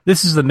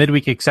This is the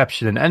Midweek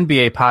Exception, an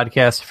NBA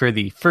podcast for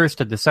the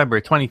 1st of December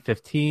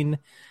 2015.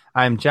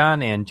 I'm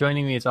John, and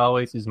joining me as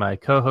always is my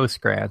co-host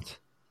Grant.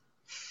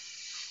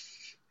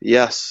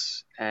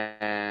 Yes,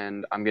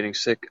 and I'm getting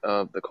sick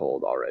of the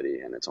cold already,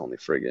 and it's only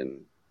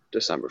friggin'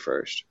 December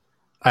 1st.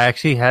 I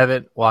actually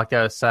haven't walked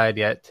outside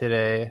yet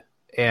today,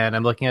 and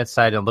I'm looking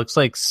outside, and it looks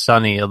like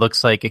sunny. It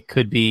looks like it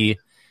could be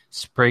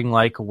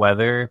spring-like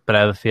weather, but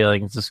I have a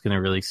feeling it's just going to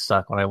really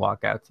suck when I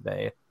walk out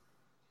today.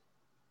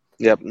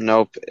 Yep,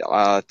 nope.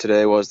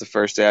 Today was the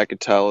first day I could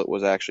tell it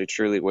was actually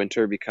truly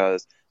winter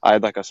because I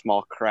had like a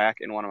small crack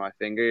in one of my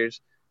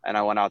fingers, and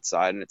I went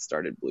outside and it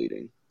started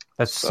bleeding.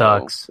 That So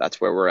sucks, that's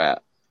where we're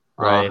at.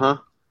 right? Uh-huh.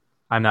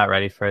 I'm not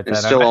ready for it And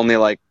it's then. still only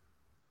like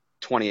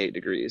 28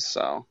 degrees,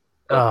 so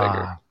go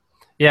figure.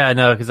 Yeah,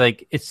 no, because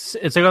like it's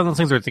like one of those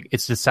things where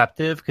it's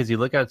deceptive because you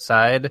look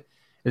outside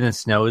and the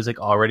snow is like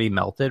already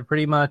melted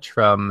pretty much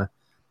from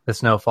the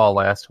snowfall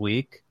last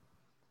week.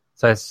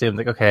 So I assumed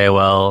like, okay,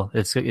 well,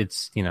 it's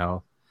it's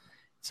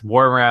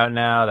warmer out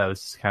now. That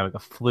was kind of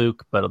like a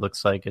fluke, but it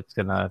looks like it's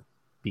gonna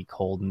be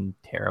cold and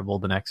terrible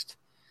the next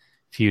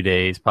few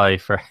days. Probably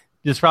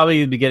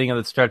the beginning of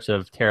the stretch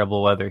of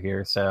terrible weather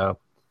here. So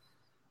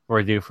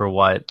we're due for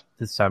what?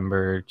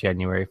 December,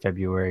 January,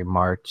 February,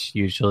 March,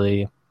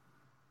 usually.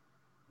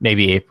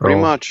 Maybe April.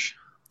 Pretty much.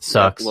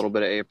 Sucks. Yep, a little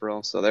bit of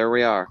April. So there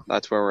we are.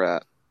 That's where we're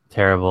at.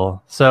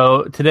 Terrible.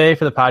 So today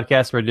for the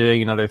podcast, we're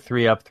doing another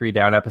 3 Up, 3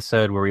 Down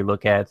episode where we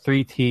look at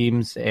 3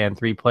 teams and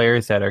 3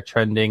 players that are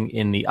trending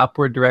in the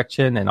upward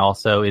direction and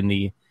also in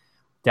the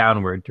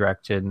downward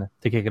direction.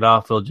 To kick it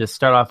off, we'll just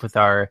start off with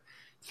our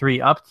 3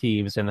 up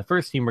teams. And the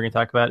first team we're going to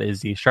talk about is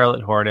the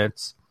Charlotte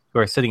Hornets, who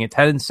are sitting at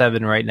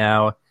 10-7 right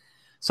now.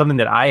 Something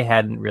that I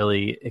hadn't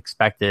really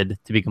expected,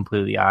 to be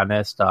completely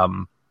honest.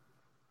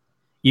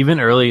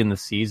 Even early in the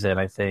season,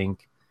 I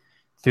think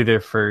through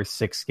their first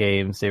 6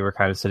 games, they were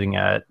sitting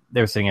at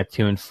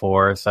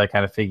 2-4. So I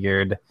kind of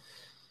figured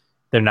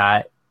they're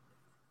not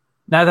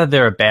that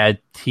they're a bad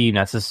team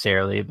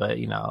necessarily, but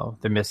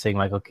they're missing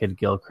Michael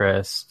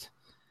Kidd-Gilchrist,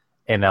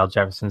 and Al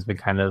Jefferson's been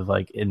kind of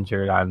like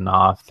injured on and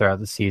off throughout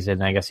the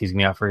season. I guess he's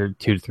gonna be out for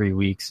 2 to 3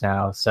 weeks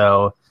now.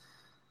 So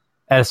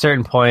at a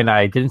certain point,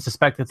 I didn't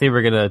suspect that they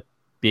were gonna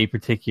be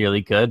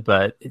particularly good,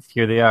 but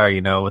here they are,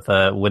 with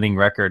a winning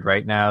record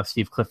right now.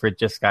 Steve Clifford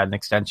just got an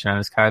extension on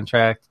his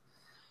contract.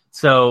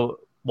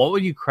 So what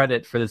would you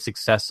credit for the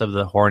success of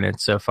the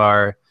Hornets so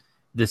far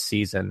this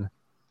season?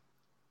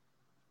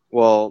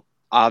 Well,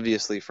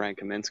 obviously Frank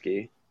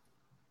Kaminsky.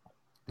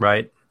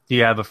 Right. Do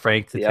you have a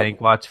Frank the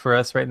Tank watch for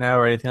us right now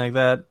or anything like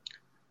that?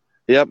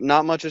 Yep,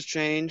 not much has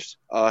changed.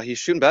 He's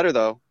shooting better,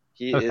 though.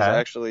 He's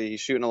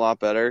shooting a lot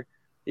better.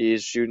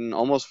 He's shooting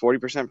almost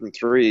 40% from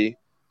 3,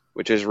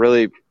 which is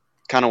really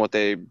kind of what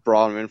they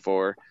brought him in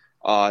for.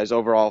 His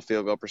overall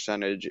field goal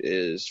percentage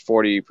is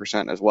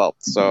 40% as well.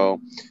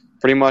 So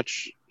pretty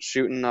much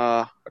shooting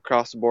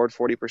across the board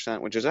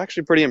 40%, which is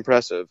actually pretty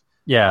impressive.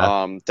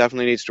 Yeah.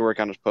 Definitely needs to work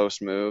on his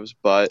post moves,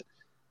 but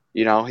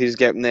he's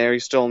getting there.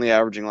 He's still only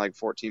averaging like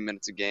 14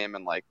 minutes a game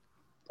and like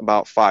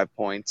about 5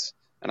 points.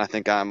 And I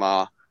think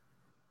I'm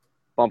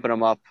bumping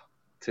him up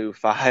to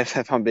 5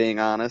 if I'm being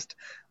honest.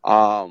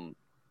 Obviously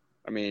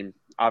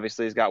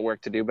he's got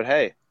work to do, but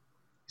hey,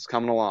 he's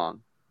coming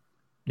along.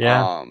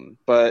 Yeah.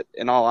 But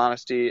in all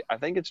honesty, I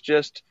think it's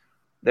just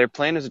they're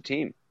playing as a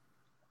team.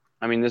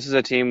 This is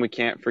a team we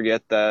can't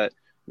forget that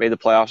made the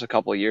playoffs a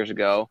couple of years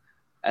ago,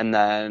 and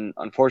then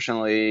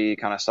unfortunately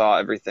kind of saw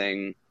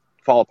everything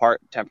fall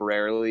apart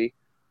temporarily,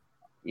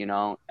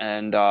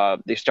 and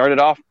they started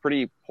off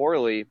pretty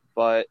poorly,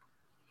 but,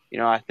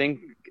 I think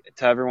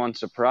to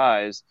everyone's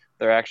surprise,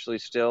 they're actually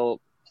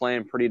still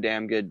playing pretty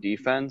damn good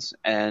defense,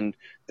 and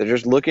they're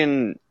just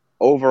looking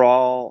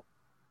overall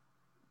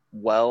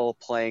well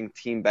playing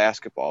team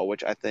basketball,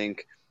 which I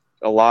think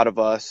a lot of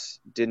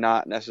us did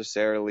not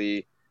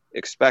necessarily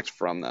expect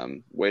from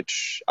them,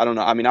 which I don't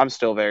know. I'm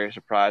still very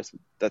surprised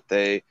that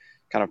they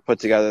kind of put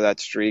together that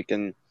streak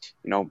and,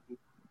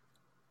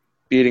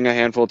 beating a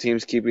handful of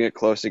teams, keeping it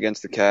close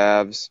against the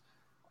Cavs.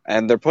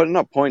 And they're putting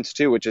up points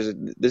too,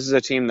 this is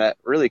a team that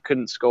really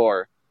couldn't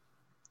score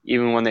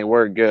even when they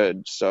were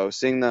good. So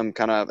seeing them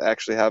kind of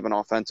actually have an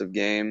offensive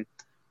game,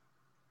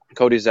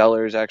 Cody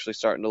Zeller is actually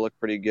starting to look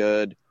pretty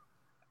good.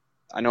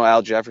 I know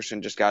Al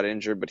Jefferson just got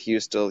injured, but he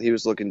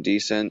was looking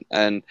decent.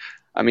 And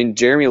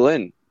Jeremy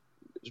Lin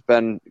has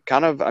been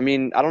kind of, I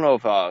don't know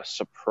if a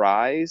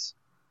surprise,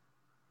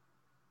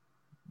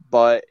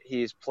 but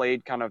he's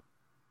played kind of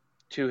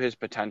to his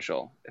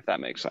potential, if that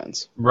makes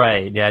sense.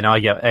 Right. Yeah, no,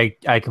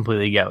 I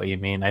completely get what you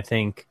mean. I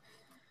think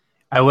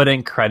I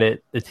wouldn't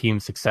credit the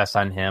team's success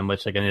on him,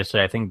 which like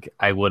initially I think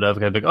I would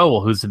have. I'd be like, oh,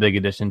 well, who's the big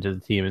addition to the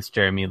team? It's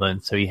Jeremy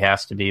Lin, so he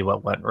has to be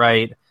what went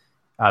right.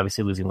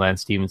 Obviously, losing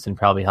Lance Stevenson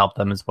probably helped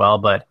them as well,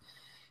 but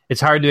it's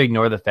hard to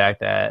ignore the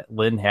fact that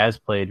Lin has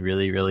played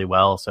really, really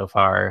well so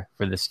far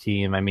for this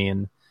team.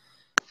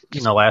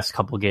 The last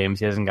couple of games,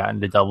 he hasn't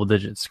gotten to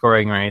double-digit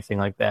scoring or anything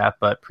like that,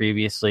 but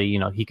previously,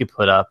 he could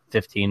put up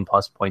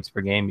 15-plus points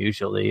per game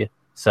usually.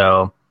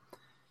 So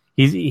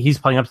he's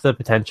playing up to the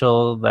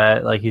potential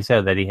that, like you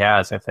said, that he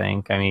has. I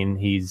think. I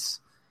mean,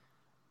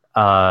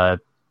 uh,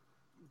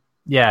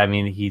 yeah. I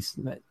mean, he's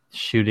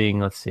shooting.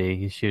 Let's see,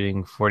 he's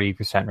shooting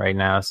 40% right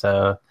now.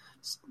 So,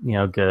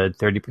 good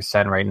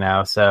 30% right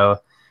now. So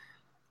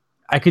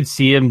I could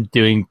see him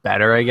doing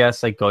better, I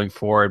guess, like going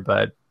forward.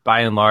 But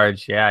by and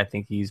large, yeah, I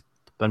think he's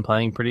been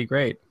playing pretty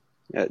great.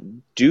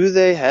 Do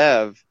they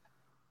have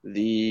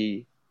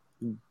the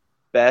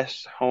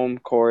best home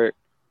court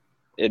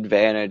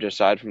advantage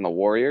aside from the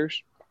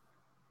Warriors?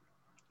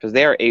 Because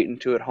they are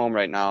 8-2 at home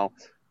right now.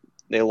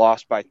 They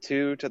lost by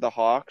 2 to the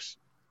Hawks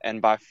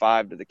and by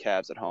 5 to the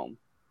Cavs at home.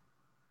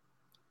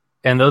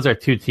 And those are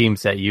two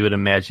teams that you would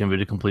imagine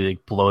would completely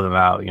blow them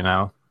out, you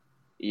know?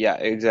 Yeah,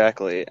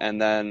 exactly.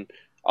 And then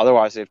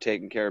otherwise they've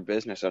taken care of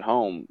business at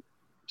home.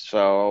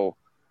 So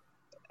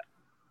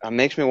it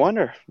makes me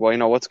wonder. Well,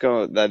 that's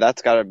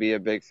got to be a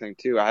big thing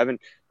too. I haven't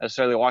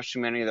necessarily watched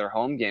too many of their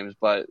home games,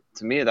 but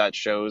to me that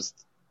shows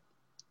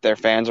their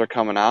fans are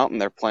coming out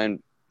and they're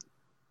playing.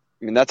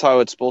 I mean, that's how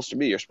it's supposed to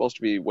be. You're supposed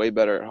to be way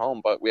better at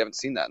home, but we haven't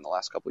seen that in the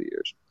last couple of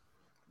years.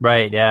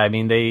 Right. Yeah. I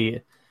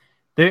mean,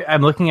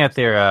 I'm looking at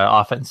their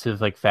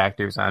offensive like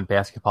factors on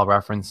Basketball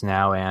Reference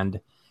now, and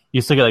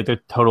you just look at like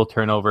their total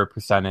turnover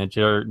percentage.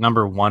 They're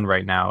number one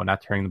right now,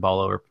 not turning the ball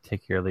over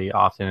particularly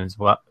often as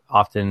well,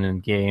 often in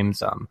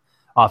games.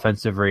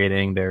 Offensive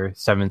rating, they're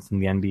seventh in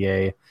the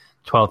NBA,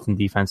 12th in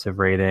defensive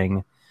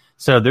rating.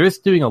 So they're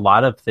just doing a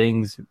lot of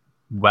things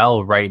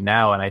well right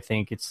now, and I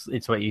think it's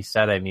what you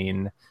said. I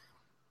mean,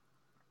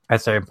 at a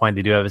certain point,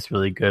 they do have this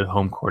really good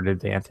home court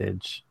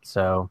advantage.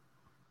 So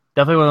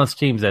definitely one of those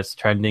teams that's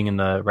trending in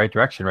the right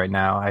direction right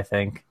now, I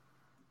think.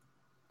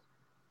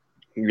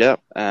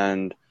 Yep,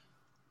 and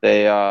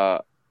I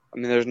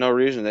mean, there's no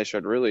reason they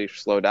should really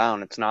slow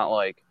down. It's not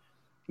like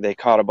they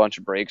caught a bunch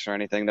of breaks or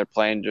anything. They're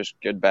playing just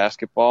good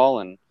basketball,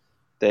 and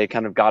they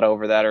kind of got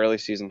over that early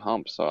season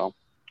hump. So,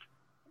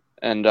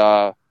 and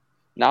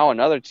now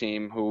another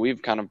team who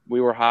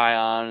we were high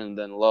on and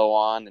then low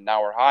on, and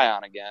now we're high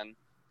on again,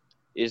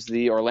 is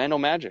the Orlando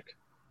Magic.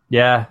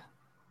 Yeah.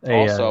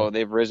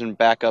 They've risen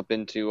back up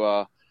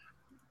into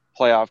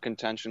playoff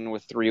contention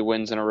with 3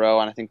 wins in a row,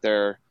 and I think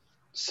they're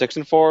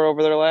 6-4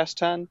 over their last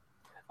 10.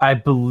 I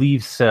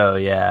believe so,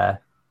 yeah.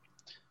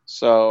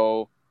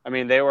 So, I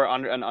mean, they were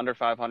under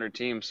 500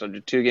 team, so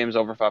 2 games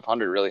over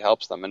 500 really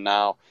helps them. And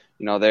now,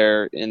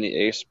 they're in the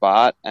 8th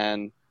spot,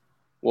 and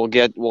we'll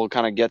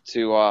kind of get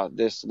to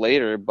this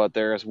later, but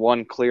there's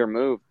one clear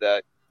move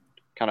that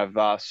kind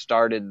of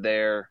started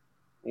their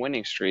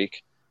winning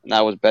streak, and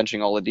that was benching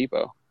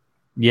Oladipo.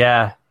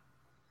 Yeah.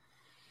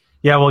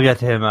 Yeah, we'll get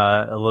to him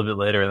a little bit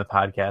later in the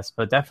podcast,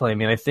 but definitely, I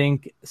mean, I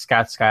think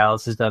Scott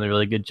Skiles has done a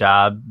really good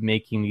job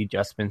making the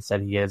adjustments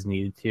that he has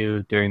needed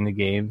to during the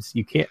games.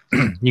 You can't,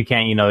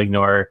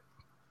 ignore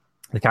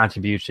the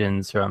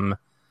contributions from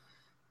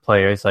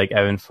players like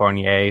Evan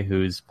Fournier,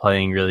 who's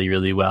playing really,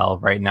 really well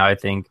right now. I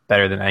think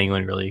better than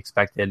anyone really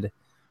expected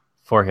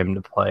for him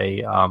to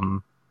play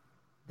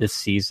this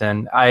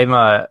season. I'm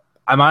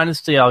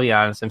honestly, I'll be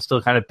honest, I'm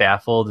still kind of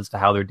baffled as to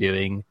how they're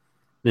doing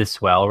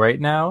this well right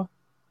now.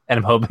 And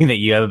I'm hoping that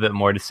you have a bit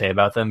more to say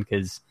about them,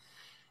 because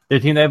they're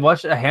a team that I've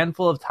watched a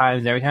handful of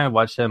times. And every time I've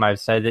watched them, I've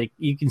said that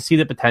you can see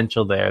the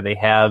potential there. They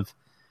have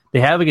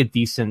like a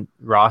decent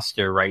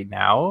roster right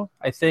now,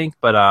 I think.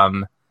 But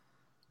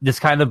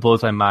this kind of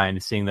blows my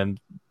mind seeing them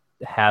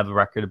have a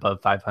record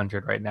above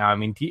 500 right now. I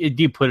mean, do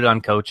you put it on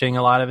coaching,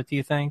 a lot of it, do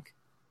you think?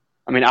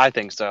 I mean, I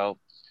think so.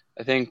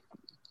 I think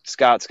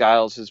Scott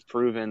Skiles has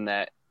proven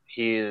that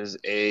he is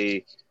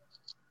a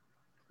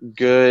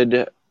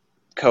good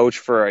coach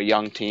for a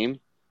young team.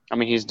 I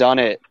mean, he's done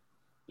it,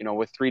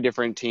 with 3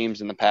 different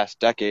teams in the past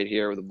decade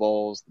here, with the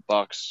Bulls, the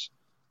Bucks,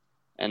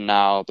 and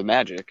now the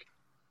Magic,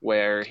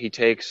 where he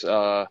takes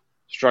a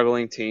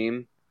struggling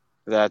team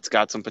that's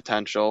got some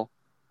potential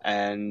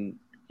and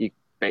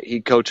he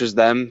coaches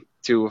them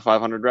to a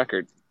 500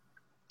 record.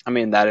 I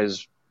mean, that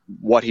is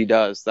what he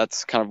does.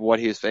 That's kind of what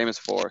he is famous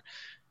for.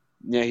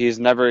 He's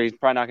probably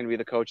not going to be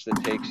the coach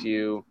that takes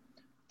you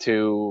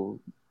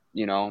to,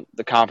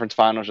 the conference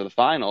finals or the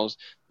finals,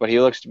 but he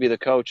looks to be the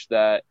coach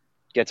that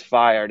gets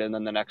fired and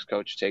then the next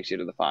coach takes you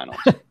to the finals.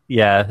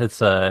 Yeah, it's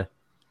kind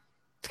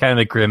of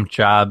a grim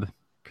job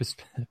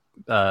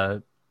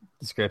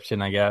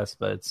description, I guess,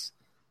 but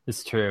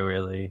it's true,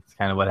 really. It's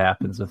kind of what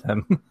happens with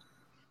him.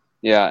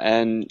 Yeah,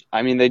 and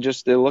I mean, they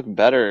look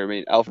better. I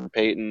mean, Elfrid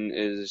Payton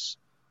is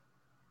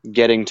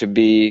getting to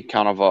be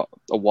kind of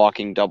a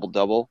walking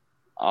double-double.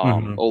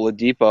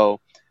 Oladipo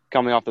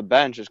coming off the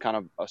bench is kind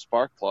of a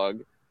spark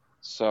plug.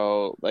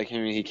 So,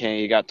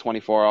 he got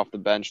 24 off the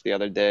bench the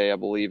other day, I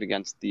believe,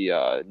 against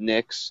the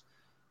Knicks.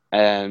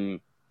 And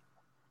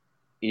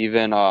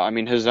even,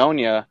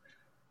 Hazonia,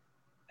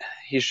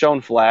 he's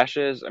shown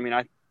flashes. I mean,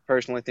 I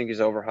personally think he's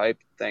overhyped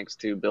thanks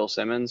to Bill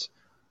Simmons.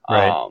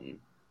 Right.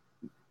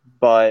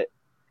 But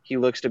he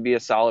looks to be a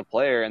solid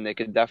player, and they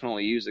could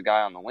definitely use a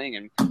guy on the wing.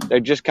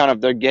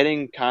 And they're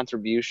getting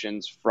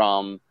contributions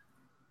from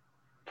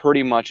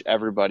pretty much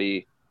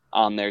everybody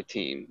on their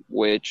team,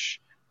 which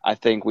I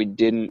think we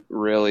didn't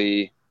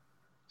really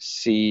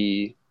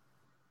see,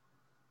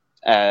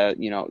 that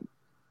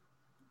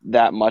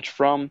much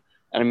from.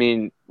 And I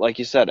mean, like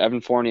you said,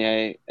 Evan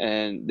Fournier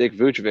and Nick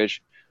Vucevic,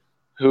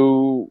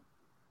 who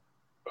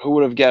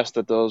would have guessed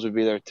that those would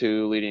be their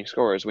two leading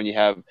scorers when you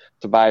have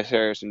Tobias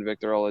Harris and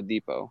Victor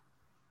Oladipo?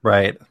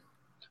 Right.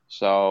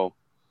 So,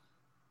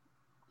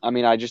 I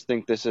mean, I just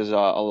think this is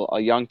a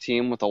young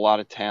team with a lot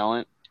of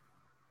talent.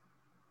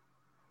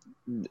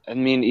 I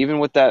mean, even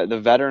with the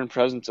veteran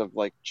presence of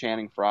like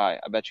Channing Frye,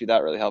 I bet you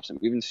that really helps him.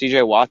 Even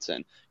C.J.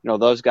 Watson,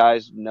 those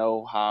guys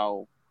know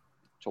how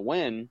to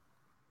win,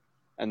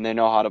 and they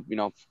know how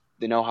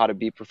to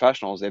be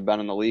professionals. They've been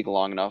in the league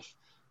long enough,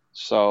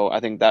 so I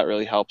think that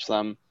really helps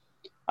them.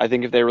 I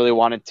think if they really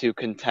wanted to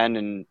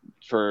contend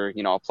for a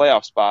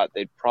playoff spot,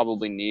 they'd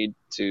probably need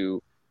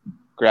to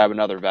grab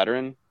another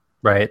veteran,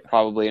 Right.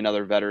 probably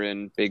another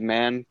veteran big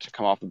man to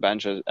come off the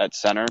bench at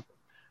center.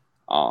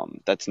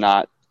 That's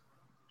not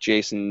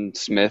Jason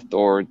Smith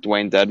or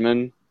Dwayne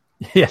Dedmon.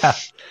 Yeah.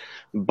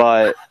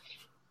 But,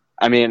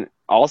 I mean,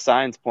 all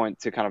signs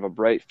point to kind of a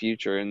bright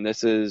future, and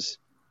it's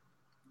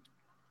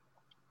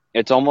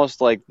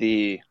almost like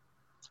I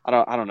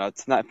don't know,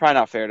 it's probably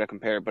not fair to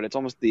compare, but it's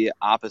almost the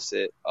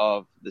opposite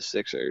of the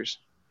Sixers.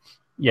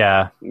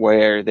 Yeah.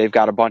 Where they've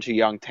got a bunch of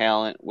young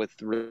talent with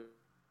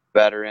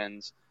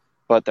veterans,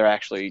 but they're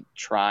actually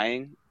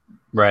trying.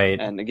 Right.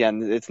 And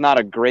again, it's not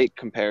a great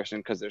comparison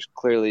because there's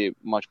clearly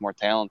much more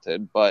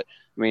talented, but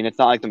I mean, it's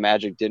not like the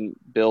Magic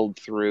didn't build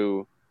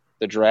through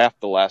the draft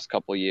the last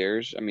couple of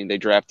years. I mean, they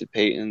drafted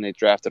Peyton, they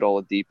drafted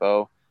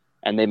Oladipo,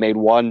 and they made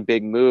one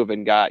big move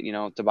and got,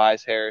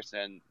 Tobias Harris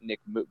and Nick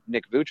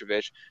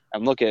Vucevic.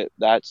 And look at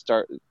that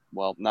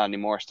not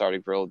anymore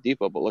starting for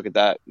Oladipo, but look at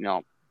that,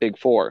 big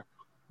four.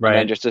 Right. And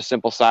then just a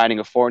simple signing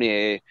of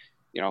Fournier,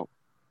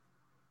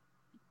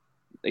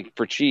 like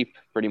for cheap,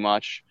 pretty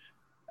much.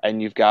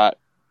 And you've got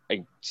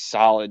a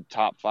solid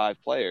top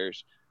 5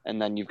 players, and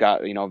then you've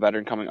got a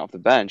veteran coming off the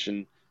bench,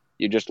 and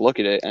you just look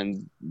at it,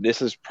 and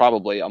this is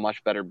probably a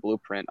much better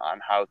blueprint on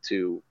how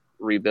to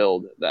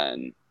rebuild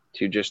than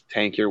to just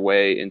tank your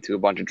way into a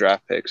bunch of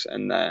draft picks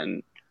and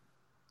then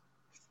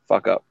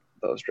fuck up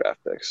those draft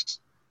picks.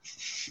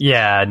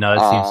 Yeah, no, it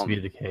seems to be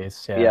the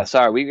case. Yeah,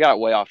 sorry, we got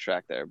way off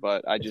track there,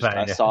 but I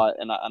saw it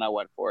and I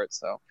went for it.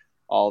 So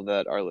all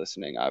that are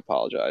listening, I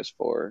apologize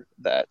for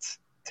that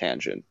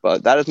tangent,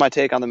 but that is my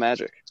take on the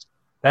Magic.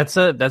 That's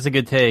a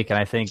good take, and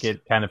I think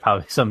it kind of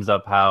probably sums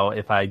up how,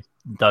 if I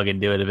dug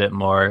into it a bit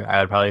more, I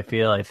would probably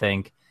feel. I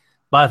think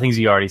a lot of things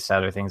you already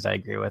said are things I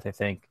agree with. I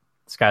think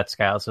Scott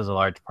Skiles is a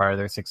large part of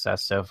their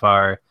success so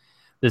far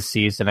this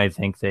season. I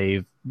think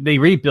they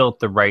rebuilt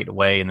the right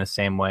way, in the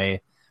same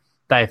way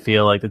that I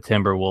feel like the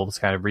Timberwolves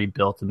kind of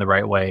rebuilt in the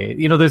right way.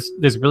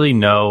 There's really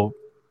no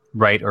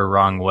right or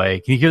wrong way.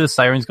 Can you hear the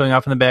sirens going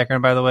off in the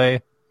background, by the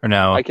way, or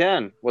no? I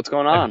can. What's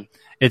going on?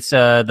 It's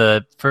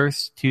the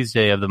first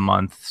Tuesday of the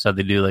month, so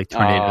they do like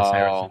tornado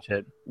sirens and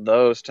shit.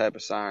 Those type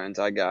of sirens,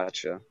 I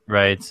gotcha.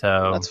 Right,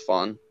 so that's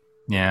fun.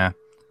 Yeah,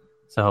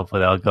 so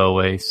hopefully that'll go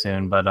away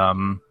soon. But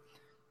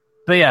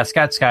yeah,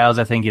 Scott Skiles,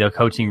 I think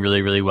coaching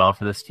really, really well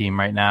for this team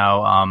right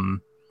now.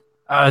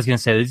 I was gonna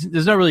say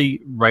there's no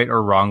really right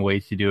or wrong way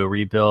to do a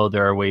rebuild.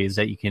 There are ways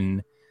that you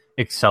can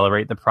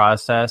accelerate the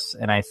process,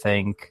 and I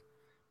think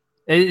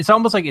it's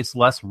almost like it's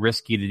less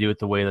risky to do it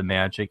the way the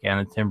Magic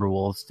and the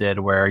Timberwolves did,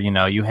 where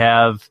you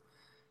have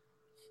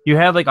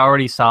like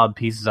already solid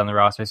pieces on the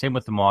roster. Same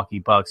with the Milwaukee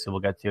Bucks, who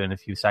we'll get to in a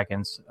few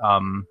seconds.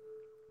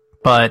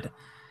 But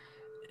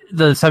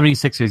the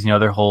 76ers,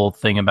 their whole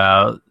thing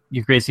about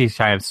you're basically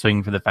kind of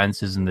swinging for the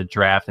fences in the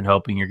draft and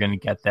hoping you're going to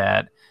get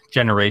that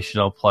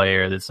generational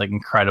player that's like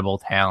incredible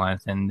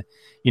talent, and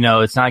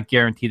it's not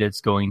guaranteed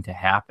it's going to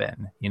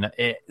happen.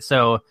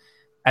 So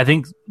I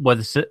think what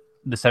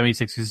the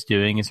 76ers is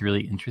doing is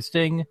really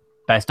interesting,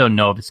 but I just don't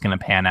know if it's going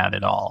to pan out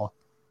at all.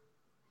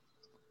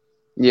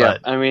 Yeah,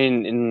 but,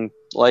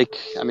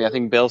 I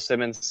think Bill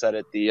Simmons said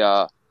it the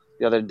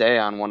other day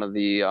on one of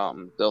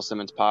the Bill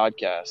Simmons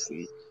podcasts,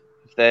 and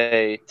if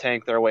they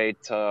tank their way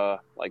to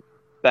like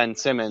Ben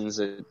Simmons,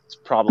 it's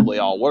probably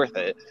all worth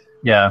it.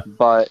 Yeah.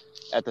 But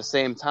at the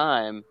same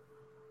time,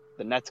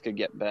 the Nets could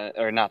get Ben,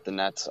 or not the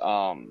Nets,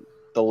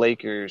 the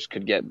Lakers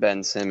could get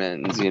Ben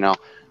Simmons,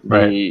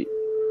 Right.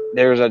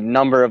 There's a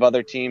number of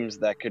other teams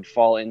that could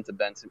fall into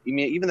Ben Simmons. I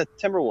mean, even the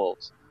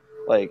Timberwolves,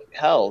 like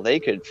hell, they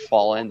could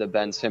fall into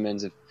Ben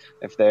Simmons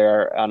if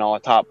they're a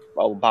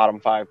bottom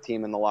 5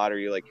 team in the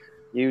lottery. Like,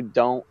 you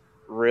don't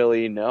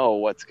really know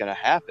what's going to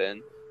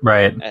happen.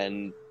 Right.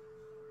 And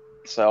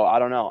so I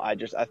don't know. I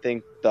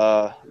think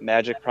the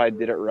Magic probably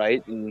did it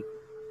right and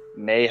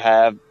may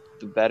have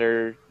the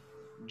better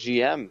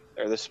GM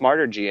or the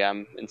smarter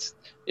GM.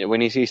 And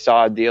when he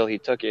saw a deal, he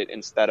took it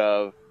instead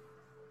of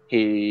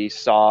he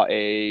saw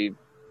a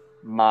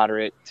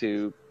moderate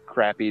to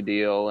crappy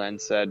deal and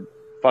said,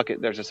 fuck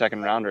it, there's a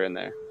second rounder in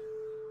there.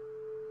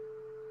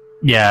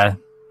 Yeah,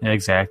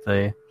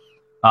 exactly.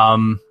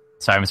 Sorry,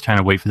 I was trying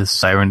to wait for this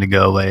siren to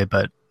go away,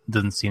 but it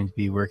doesn't seem to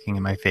be working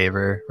in my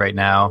favor right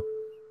now.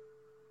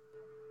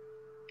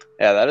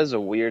 Yeah, that is a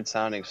weird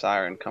sounding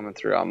siren coming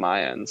through on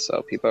my end.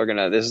 So people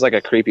are this is like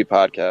a creepy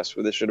podcast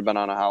where this should have been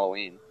on a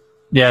Halloween.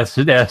 Yes,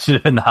 yeah, it should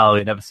have been the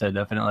Halloween episode,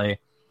 definitely.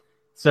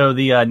 So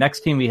the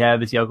next team we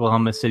have is the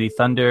Oklahoma City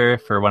Thunder.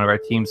 For one of our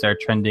teams that are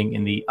trending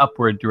in the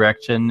upward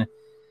direction,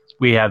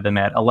 we have them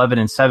at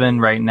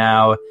 11-7 right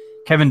now.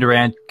 Kevin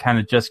Durant kind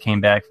of just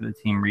came back for the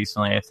team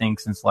recently, I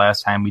think, since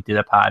last time we did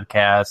a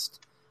podcast.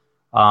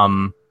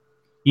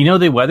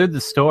 They weathered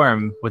the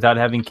storm without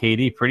having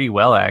KD pretty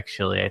well,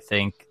 actually, I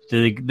think.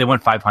 They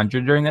went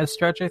 500 during that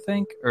stretch, I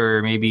think,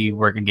 or maybe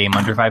work a game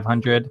under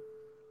 500.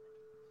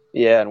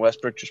 Yeah, and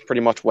Westbrook just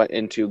pretty much went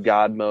into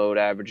God mode,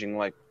 averaging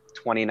like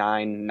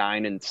 29,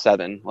 9, and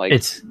 7.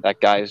 That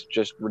guy's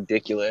just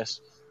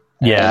ridiculous.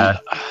 Yeah.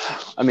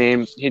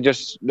 And, he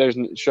just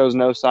shows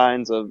no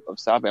signs of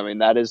stopping.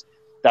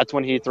 That's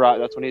when he thrives.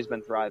 That's when he's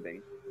been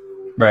thriving.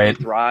 Right.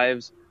 He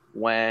thrives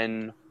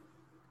when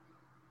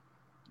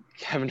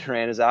Kevin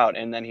Durant is out,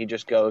 and then he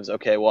just goes,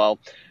 okay,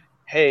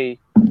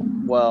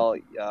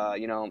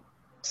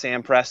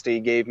 Sam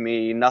Presti gave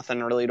me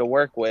nothing really to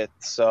work with,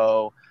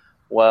 so,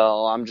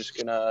 I'm just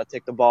going to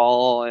take the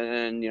ball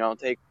and,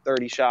 take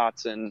 30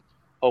 shots and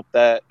hope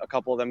that a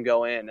couple of them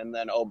go in, and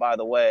then, oh, by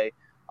the way,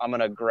 I'm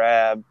going to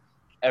grab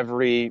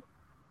every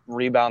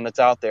rebound that's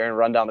out there and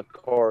run down the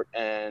court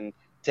and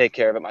take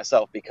care of it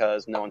myself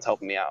because no one's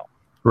helping me out.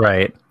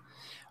 Right.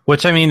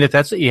 Which, if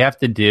that's what you have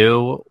to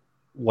do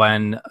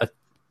when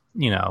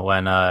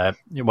one of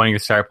your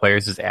star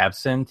players is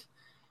absent,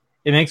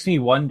 it makes me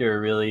wonder,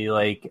 really,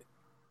 like,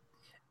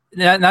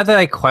 not that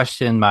I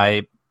question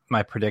my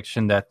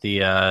prediction that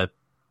the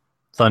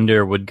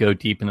Thunder would go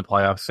deep in the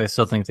playoffs. I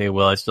still think they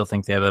will. I still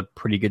think they have a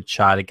pretty good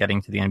shot at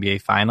getting to the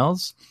NBA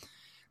Finals.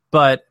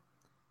 But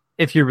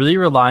if you're really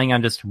relying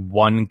on just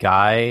one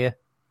guy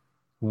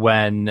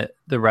when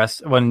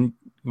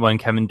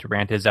Kevin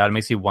Durant is out, it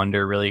makes you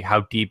wonder, really,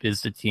 how deep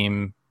is the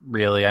team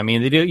really?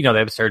 They do, they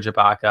have Serge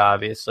Ibaka,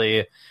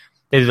 obviously.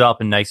 They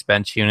develop a nice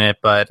bench unit,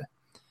 but,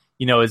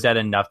 is that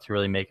enough to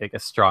really make like a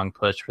strong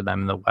push for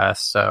them in the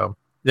West? So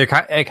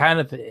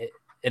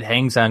it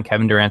hangs on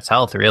Kevin Durant's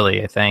health,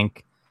 really, I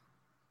think.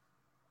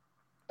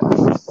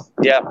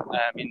 Yeah,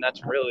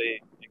 that's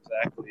really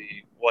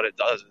exactly what it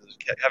does. Is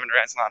Kevin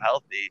Durant's not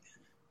healthy,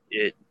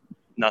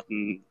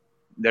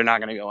 they're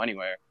not going to go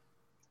anywhere.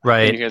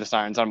 Right. Can you hear the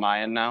sirens on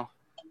my end now?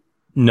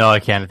 No,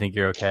 I can't. I think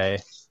you're okay.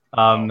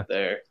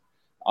 There.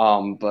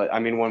 But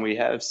when we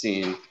have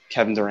seen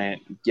Kevin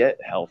Durant get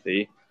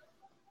healthy,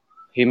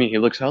 he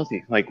looks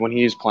healthy. Like when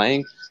he's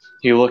playing,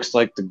 he looks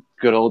like the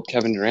good old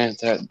Kevin Durant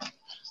that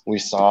we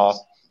saw,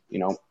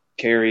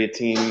 carry a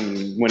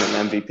team, win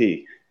an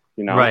MVP.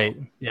 Right.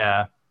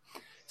 Yeah.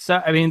 So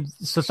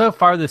so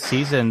far this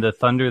season, the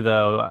Thunder,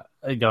 though,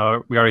 we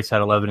already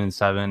said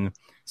 11-7,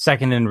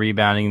 second in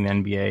rebounding in the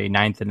NBA,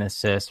 ninth in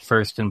assists,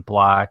 first in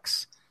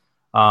blocks.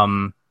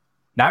 Not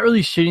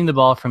really shooting the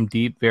ball from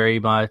deep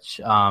very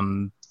much,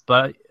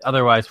 but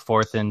otherwise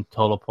fourth in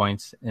total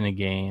points in a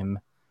game.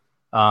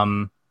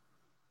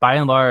 By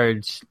and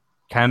large,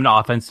 kind of an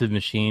offensive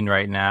machine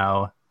right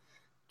now.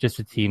 Just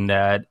a team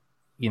that,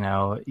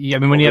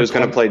 who's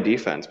going to play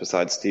defense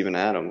besides Steven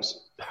Adams?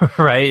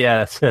 Right?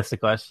 Yeah, that's the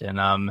question.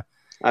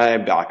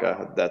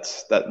 Ibaka,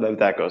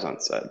 that goes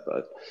unsaid,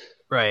 but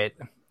right.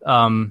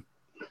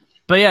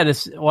 But yeah,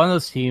 this one of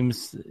those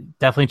teams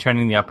definitely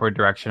trending in the upward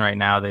direction right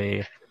now.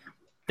 They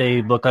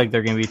look like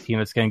they're going to be a team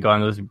that's going to go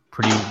on those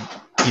pretty,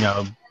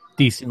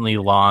 decently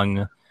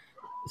long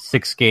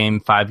 6-game,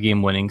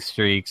 5-game winning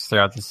streaks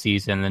throughout the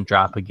season and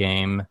drop a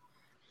game.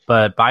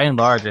 But by and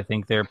large, I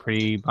think they're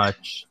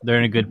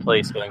in a good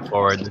place going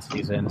forward this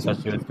season,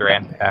 especially with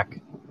Durant back.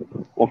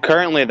 Well,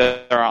 currently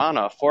they're on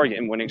a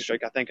 4-game winning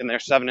streak, I think, and they're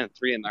 7-3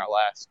 in their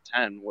last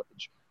 10,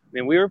 which,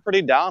 we were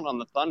pretty down on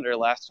the Thunder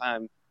last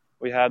time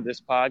we had this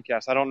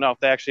podcast. I don't know if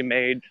they actually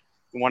made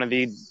one of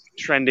the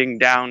trending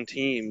down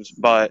teams,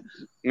 but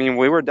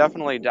we were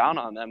definitely down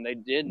on them. They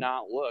did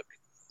not look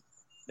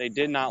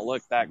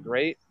that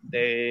great.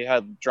 They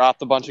had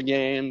dropped a bunch of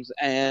games,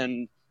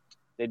 and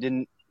they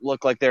didn't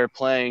look like they were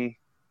playing,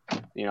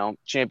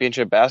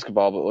 championship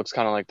basketball, but it looks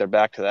kind of like they're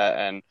back to that.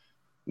 And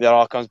that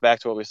all comes back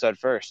to what we said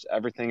first.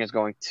 Everything is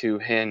going to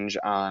hinge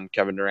on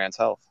Kevin Durant's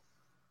health.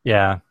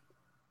 Yeah.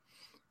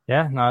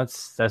 Yeah, no,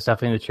 that's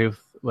definitely the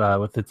truth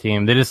with the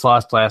team. They just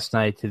lost last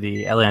night to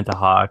the Atlanta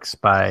Hawks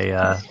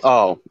by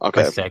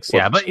by 6.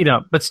 Yeah,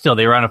 but still,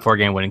 they were on a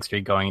 4-game winning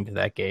streak going into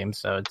that game,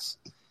 so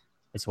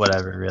it's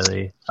whatever,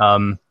 really.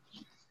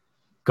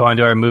 Going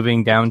to our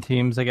moving down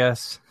teams, I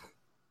guess.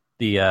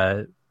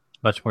 The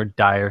much more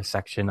dire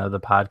section of the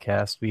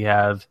podcast. We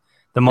have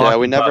the Milwaukee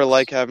we never Bucks.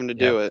 like having to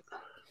do it.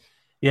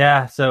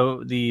 Yeah,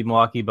 so the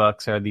Milwaukee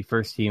Bucks are the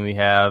first team we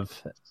have.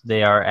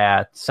 They are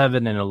at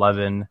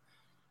 7-11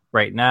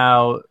 right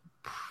now.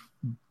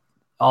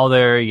 All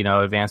their,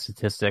 advanced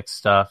statistics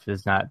stuff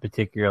is not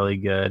particularly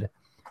good.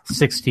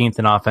 16th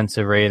in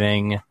offensive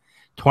rating,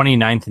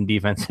 29th in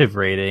defensive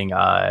rating.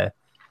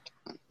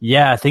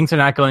 Things are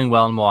not going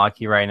well in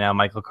Milwaukee right now.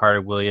 Michael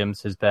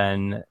Carter-Williams has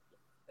been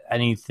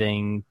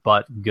anything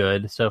but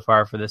good so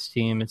far for this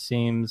team, it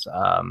seems.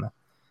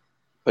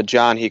 But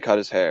John, he cut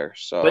his hair, But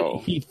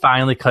so he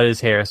finally cut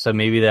his hair, so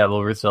maybe that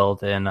will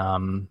result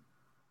in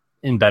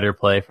better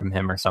play from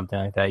him or something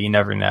like that. You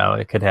never know.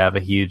 It could have a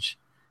huge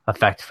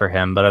effect for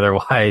him. But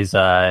otherwise,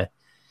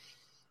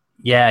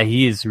 yeah,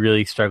 he is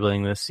really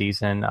struggling this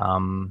season.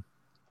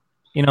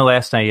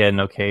 Last night he had an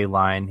okay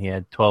line. He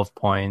had 12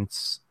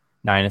 points,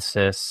 9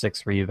 assists,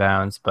 6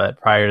 rebounds. But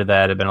prior to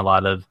that, it had been a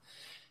lot of,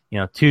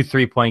 2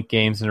 3-point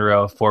games in a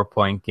row,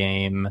 4-point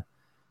game.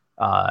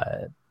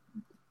 Uh,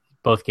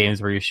 both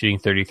games where you're shooting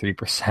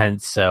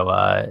 33%.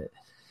 So,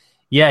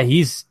 yeah,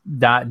 he's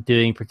not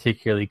doing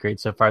particularly great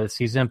so far this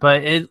season,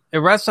 but it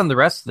rests on the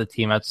rest of the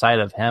team outside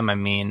of him. I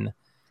mean,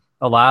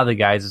 a lot of the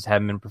guys just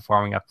haven't been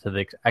performing up to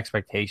the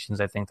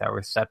expectations I think that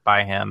were set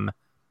by him.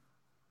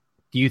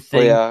 Do you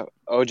well, think, yeah,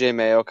 OJ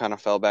Mayo kind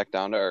of fell back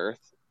down to earth.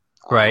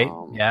 right?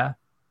 Um, Yeah.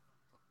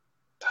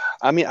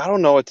 I mean, I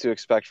don't know what to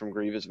expect from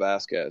Grievous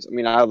Vasquez. I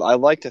mean, I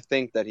like to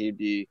think that he'd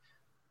be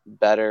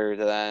better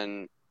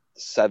than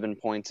 7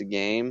 points a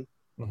game,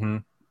 Hmm.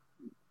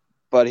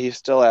 but he's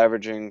still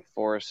averaging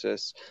 4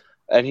 assists,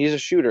 and he's a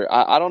shooter.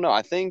 I don't know.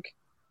 I think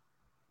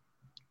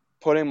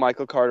putting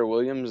Michael Carter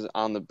Williams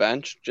on the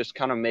bench just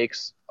kind of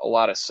makes a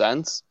lot of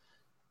sense,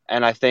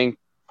 and I think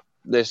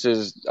this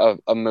is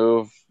a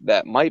move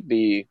that might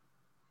be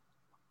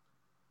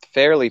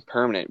fairly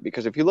permanent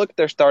because if you look at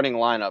their starting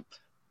lineup,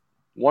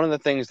 one of the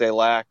things they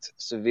lacked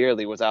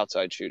severely was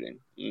outside shooting.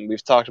 And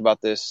we've talked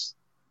about this,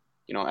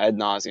 ad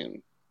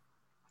nauseum.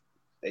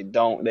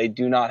 They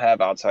do not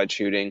have outside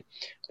shooting.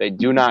 They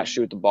do not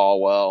shoot the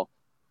ball well,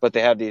 but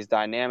they have these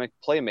dynamic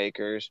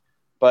playmakers.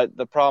 But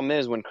the problem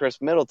is when Chris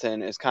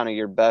Middleton is kind of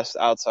your best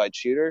outside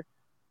shooter,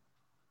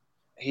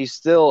 he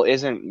still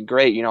isn't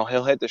great.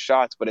 He'll hit the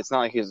shots, but it's not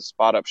like he's a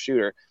spot up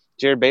shooter.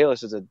 Jared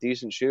Bayless is a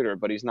decent shooter,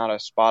 but he's not a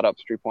spot up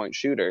 3-point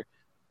shooter.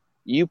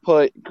 You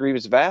put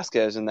Grievous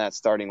Vasquez in that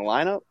starting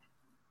lineup,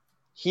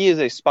 he is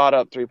a spot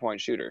up 3-point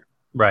shooter.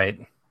 Right.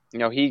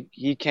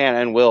 He can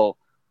and will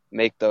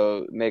make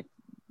the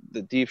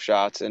deep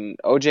shots. And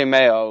OJ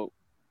Mayo,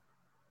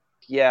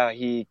 yeah,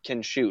 he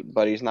can shoot,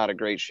 but he's not a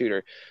great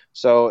shooter.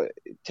 So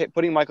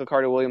putting Michael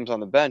Carter Williams on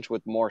the bench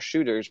with more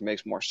shooters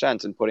makes more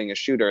sense than putting a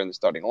shooter in the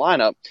starting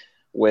lineup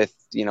with,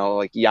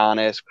 like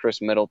Giannis,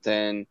 Chris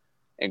Middleton,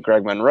 and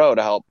Greg Monroe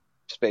to help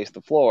space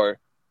the floor.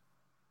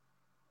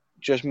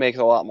 Just makes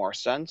a lot more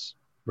sense.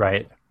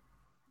 Right.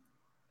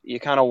 You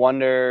kind of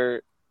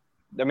wonder.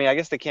 I mean, I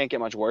guess they can't get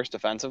much worse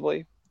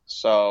defensively,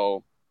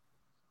 so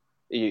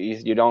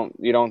you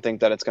don't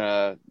think that it's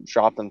gonna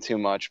drop them too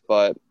much.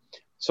 But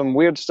some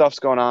weird stuff's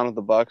going on with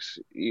the Bucks.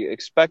 You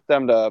expect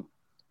them to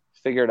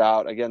figure it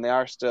out. Again, they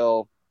are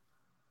still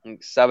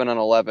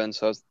 7-11,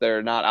 so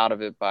they're not out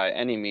of it by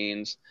any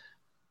means.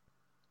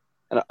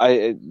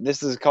 And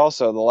this is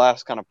also the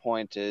last kind of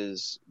point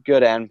is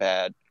good and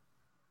bad.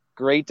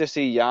 Great to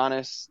see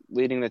Giannis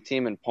leading the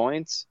team in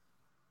points,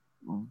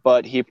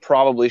 but he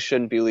probably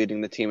shouldn't be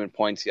leading the team in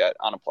points yet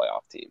on a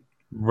playoff team.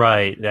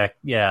 Right. That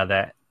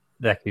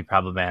could be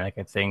problematic,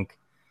 I think,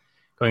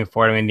 going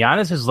forward. I mean,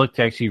 Giannis has looked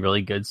actually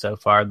really good so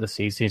far this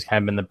season. He's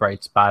kind of been the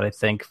bright spot, I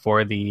think,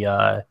 for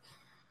the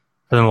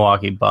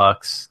Milwaukee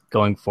Bucks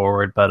going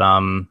forward. But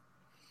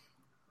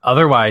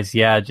otherwise,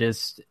 yeah,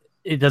 just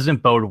it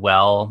doesn't bode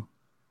well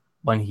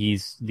when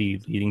he's the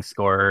leading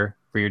scorer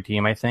for your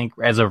team, I think,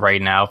 as of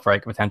right now, for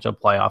like a potential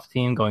playoff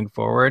team going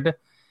forward.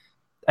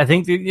 I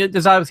think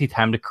there's obviously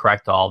time to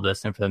correct all of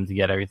this and for them to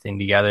get everything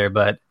together,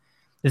 but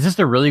it's just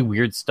a really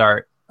weird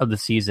start of the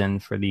season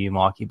for the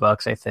Milwaukee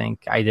Bucks, I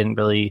think. I didn't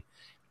really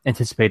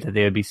anticipate that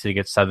they would be sitting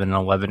at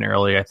 7-11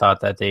 earlier. I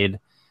thought that they'd,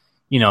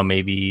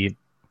 maybe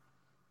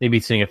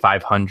sitting at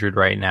 500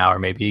 right now, or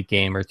maybe a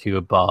game or two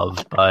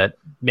above. But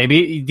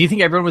maybe, do you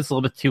think everyone was a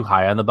little bit too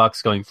high on the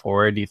Bucks going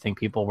forward? Do you think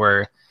people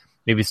were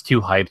maybe too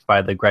hyped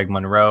by the Greg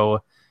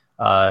Monroe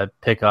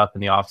pickup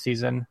in the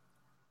offseason?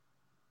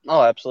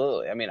 Oh,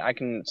 absolutely. I mean, I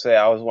can say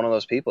I was one of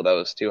those people that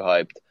was too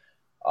hyped.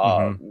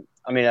 Mm-hmm.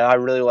 I mean, I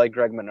really like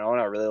Greg Monroe,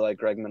 and I really like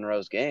Greg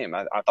Monroe's game.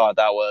 I thought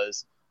that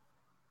was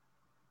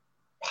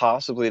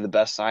possibly the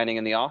best signing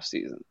in the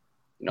offseason.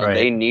 Right.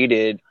 They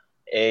needed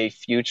a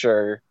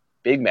future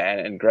big man,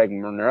 and Greg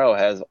Monroe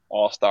has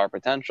all-star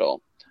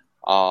potential.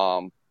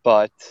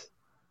 But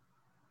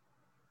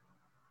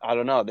I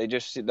don't know.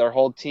 Their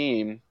whole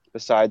team,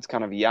 besides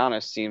kind of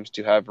Giannis, seems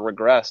to have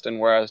regressed. And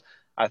whereas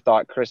I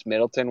thought Chris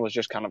Middleton was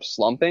just kind of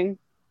slumping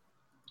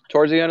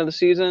towards the end of the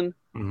season,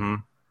 Mm-hmm.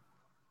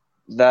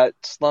 that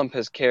slump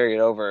has carried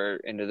over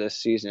into this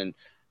season.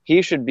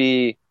 He should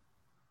be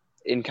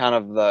in kind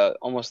of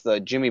almost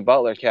the Jimmy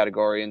Butler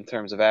category in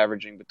terms of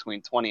averaging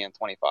between 20 and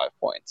 25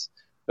 points.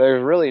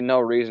 There's really no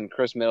reason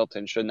Chris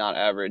Middleton should not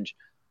average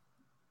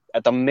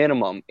at the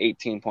minimum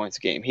 18 points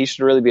a game. He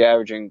should really be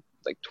averaging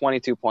like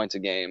 22 points a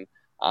game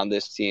on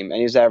this team,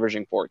 and he's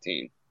averaging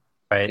 14.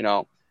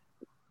 Right.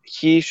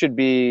 He should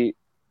be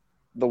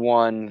the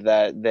one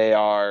that they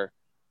are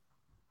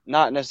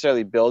not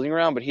necessarily building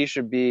around, but he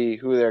should be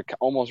who they're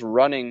almost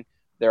running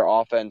their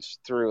offense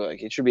through.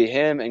 Like it should be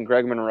him and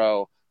Greg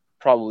Monroe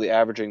probably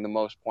averaging the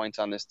most points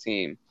on this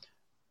team.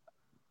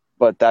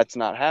 But that's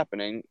not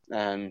happening,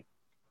 and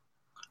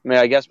I mean,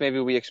 I guess maybe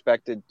we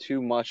expected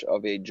too much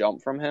of a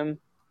jump from him,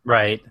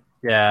 Right.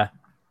 Yeah.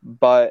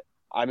 but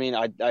I mean,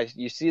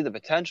 you see the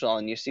potential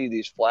and you see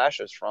these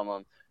flashes from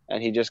him,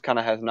 and he just kind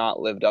of has not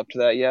lived up to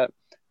that yet.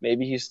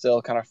 Maybe he's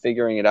still kind of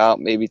figuring it out.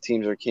 Maybe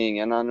teams are keying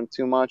in on him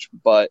too much,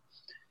 but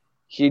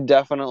he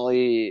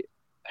definitely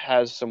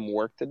has some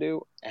work to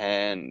do.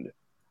 And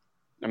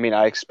I mean,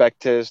 I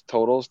expect his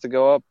totals to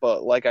go up,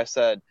 but like I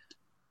said,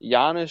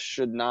 Giannis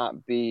should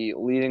not be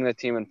leading the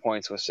team in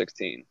points with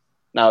 16.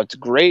 Now, it's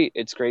great.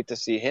 It's great to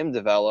see him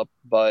develop,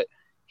 but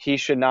he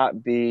should not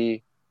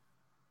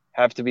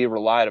have to be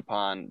relied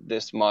upon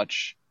this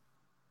much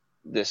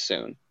this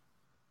soon.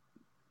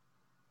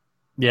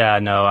 Yeah,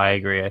 no, I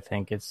agree. I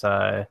think it's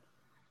a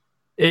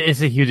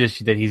huge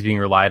issue that he's being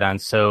relied on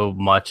so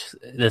much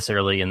this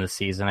early in the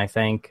season, I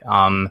think.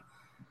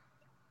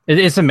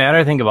 It's a matter,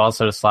 I think, of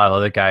also a lot of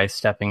other guys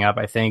stepping up.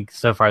 I think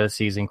so far this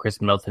season,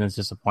 Chris Middleton has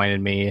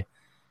disappointed me.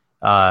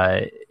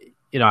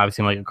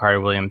 Obviously, like Carter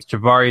Williams.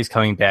 Jabari's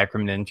coming back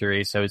from an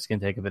injury, so it's going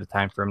to take a bit of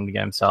time for him to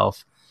get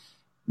himself,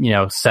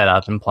 set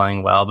up and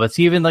playing well. But it's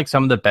even like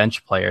some of the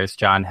bench players,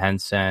 John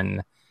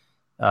Henson,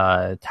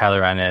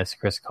 Tyler Ennis,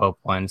 Chris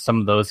Copeland, some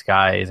of those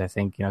guys, I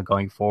think,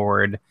 going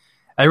forward,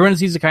 everyone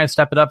needs to kind of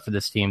step it up for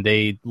this team.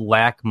 They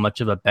lack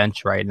much of a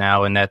bench right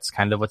now, and that's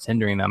kind of what's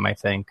hindering them, I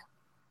think.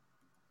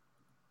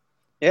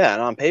 Yeah,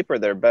 and on paper,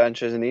 their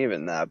bench isn't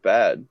even that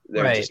bad.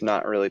 They're Right. just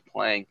not really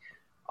playing.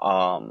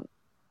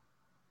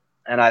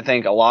 And I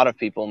think a lot of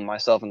people,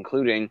 myself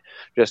including,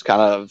 just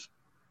kind of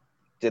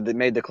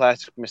made the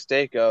classic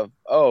mistake of,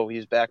 oh,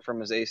 he's back from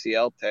his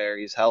ACL tear,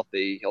 he's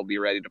healthy, he'll be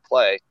ready to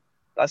play.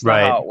 That's not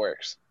Right. how it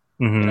works.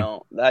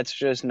 Mm-hmm. That's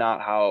just not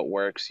how it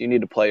works. You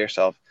need to play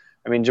yourself.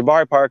 I mean,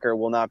 Jabari Parker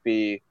will not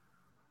be.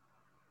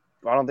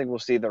 I don't think we'll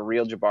see the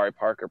real Jabari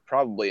Parker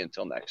probably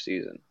until next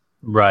season.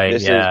 Right.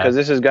 This is Yeah. because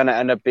this is going to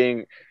end up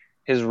being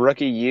his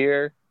rookie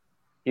year.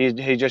 He's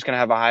just going to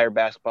have a higher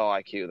basketball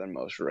IQ than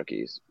most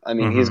rookies. I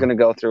mean, he's going to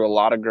go through a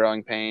lot of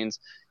growing pains.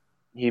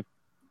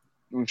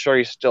 I'm sure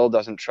he still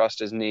doesn't trust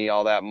his knee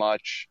all that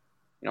much.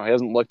 He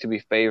doesn't look to be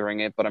favoring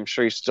it, but I'm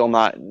sure he's still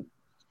not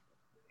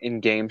in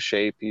game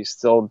shape. He's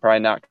still probably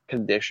not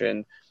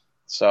conditioned.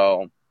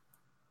 So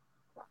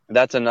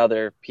that's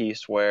another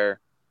piece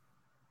where,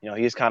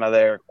 he's kind of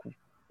there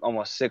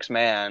almost six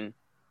man,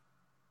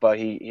 but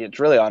it's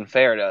really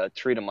unfair to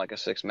treat him like a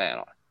six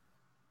man.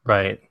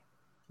 Right.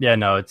 Yeah,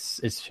 no,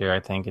 it's true. I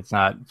think it's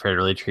not fair to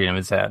really treat him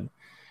as that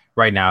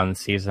right now in the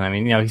season. I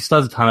mean, he still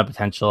has a ton of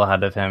potential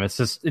ahead of him.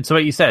 It's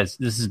what you said.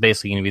 This is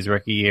basically going to be his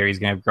rookie year. He's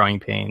going to have growing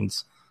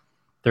pains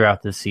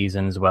throughout the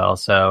season as well.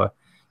 So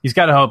he's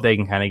got to hope they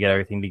can kind of get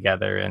everything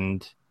together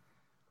and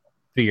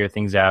figure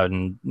things out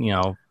and,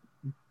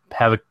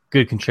 have a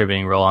good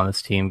contributing role on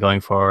this team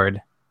going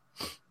forward.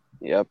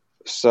 Yep.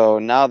 So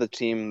now the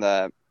team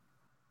that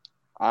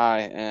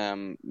I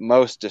am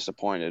most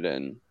disappointed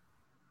in.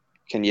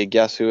 Can you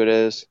guess who it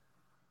is?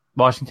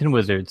 Washington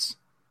Wizards.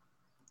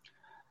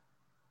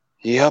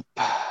 Yep.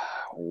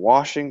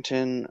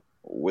 Washington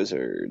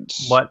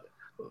Wizards.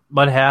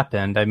 What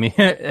happened? I mean,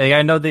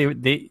 I know they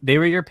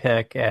were your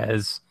pick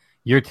as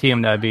your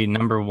team that would be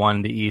number one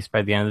in the East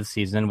by the end of the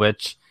season,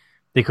 which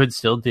they could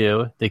still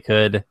do. They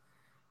could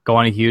go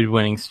on a huge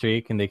winning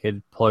streak and they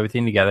could pull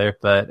everything together.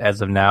 But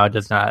as of now, it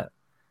doesn't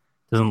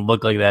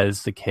look like that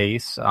is the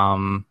case.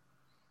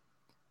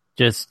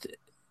 Just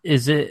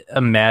is it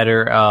a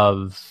matter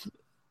of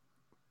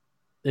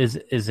is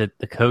it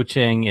the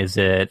coaching? Is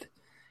it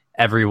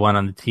everyone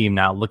on the team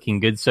not looking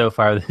good so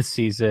far this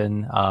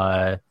season?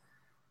 John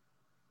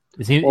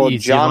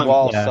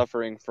Wall's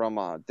suffering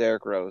from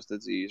Derrick Rose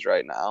disease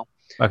right now.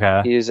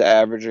 Okay. He's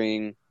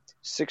averaging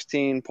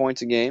 16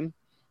 points a game,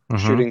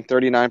 shooting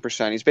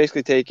 39%. He's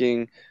basically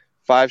taking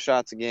 5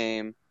 shots a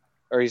game,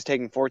 or he's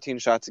taking 14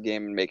 shots a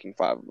game and making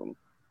 5 of them.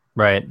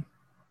 Right.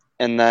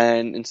 And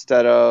then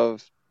instead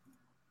of,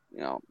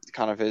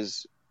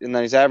 and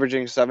then he's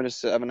averaging 7 to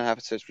 7.5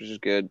 assists, which is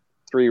good,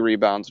 3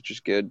 rebounds, which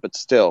is good, but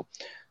still,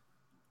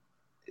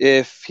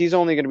 if he's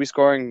only going to be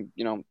scoring,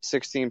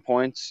 16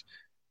 points,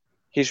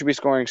 he should be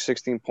scoring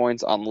 16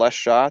 points on less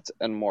shots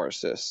and more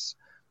assists.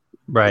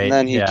 Right. And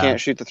then he can't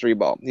shoot the 3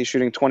 ball. He's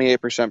shooting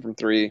 28% from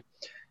 3.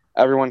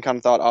 Everyone kind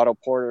of thought Otto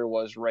Porter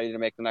was ready to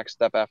make the next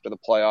step after the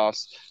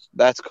playoffs.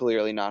 That's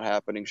clearly not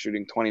happening,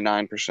 shooting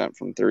 29%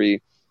 from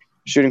 3,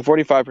 shooting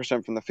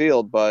 45% from the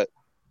field, but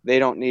they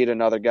don't need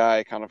another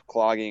guy kind of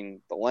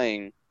clogging the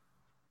lane.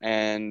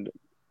 And,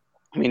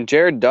 I mean,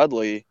 Jared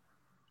Dudley,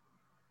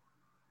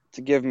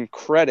 to give him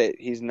credit,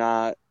 he's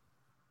not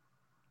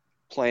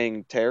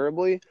playing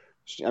terribly.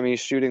 I mean,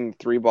 he's shooting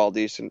 3 ball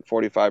decent,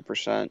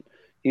 45%.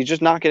 He's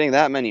just not getting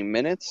that many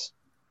minutes.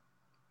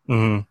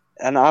 Mm-hmm.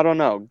 And I don't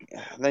know.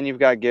 Then you've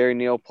got Gary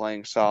Neal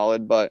playing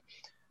solid, but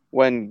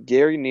when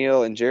Gary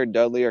Neal and Jared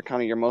Dudley are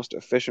kind of your most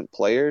efficient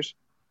players,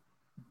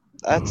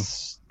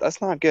 that's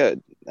not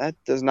good. That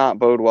does not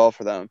bode well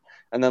for them.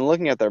 And then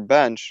looking at their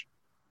bench,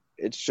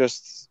 it's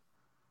just,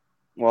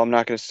 well, I'm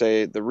not going to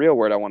say the real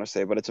word I want to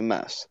say, but it's a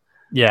mess.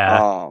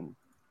 Yeah.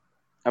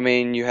 I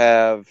mean, you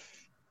have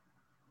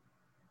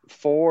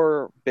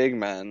 4 big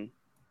men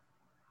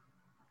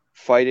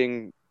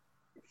fighting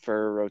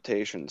for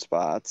rotation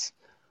spots.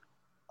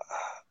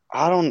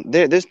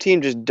 This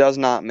team just does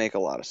not make a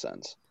lot of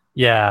sense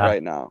Yeah,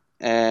 right now.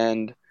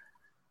 And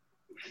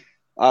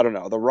I don't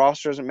know. The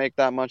roster doesn't make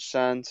that much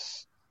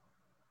sense.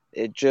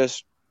 It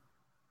just,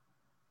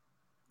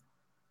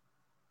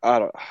 I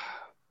don't,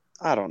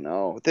 I don't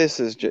know.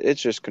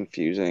 It's just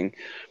confusing.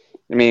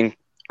 I mean,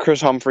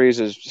 Chris Humphries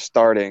is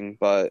starting,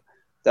 but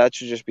that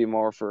should just be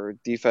more for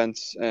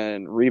defense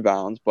and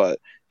rebounds. But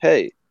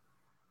hey,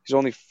 he's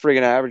only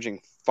friggin'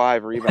 averaging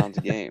 5 rebounds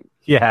a game.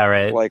 yeah,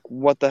 right. Like,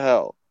 what the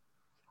hell?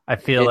 I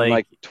feel In like,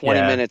 like 20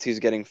 yeah, minutes, he's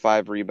getting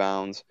 5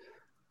 rebounds.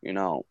 You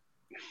know,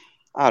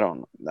 I don't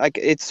know. Like,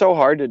 it's so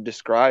hard to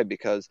describe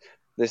because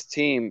this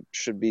team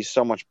should be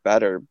so much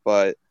better,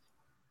 but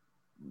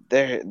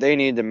they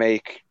need to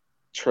make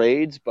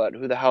trades. But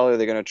who the hell are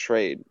they going to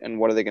trade, and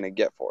what are they going to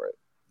get for it?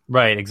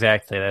 right,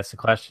 exactly. That's the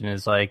question.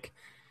 Is like,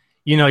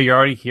 you're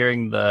already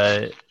hearing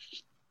the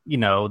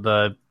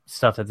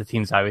stuff that the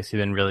team's obviously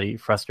been really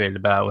frustrated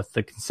about with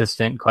the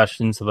consistent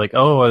questions of like,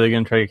 oh, are they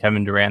going to trade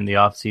Kevin Durant in the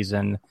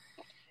offseason?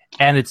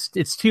 And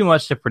it's too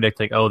much to predict,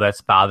 like, oh,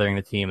 that's bothering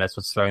the team. That's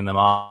what's throwing them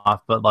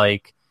off. But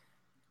like,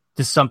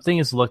 just something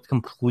has looked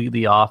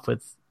completely off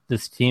with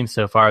this team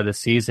so far this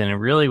season. And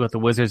really with the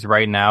Wizards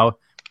right now,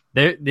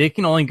 they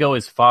can only go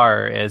as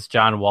far as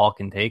John Wall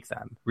can take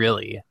them,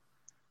 really.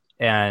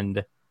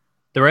 And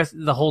the rest of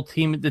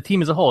the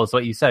team as a whole is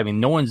what you said. I mean,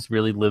 no one's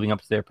really living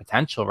up to their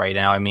potential right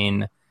now. I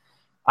mean,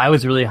 I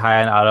was really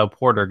high on Otto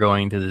Porter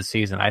going into the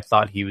season. I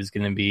thought he was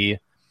going to be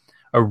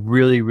a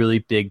really, really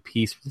big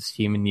piece for this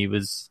team, and he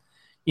was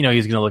going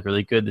to look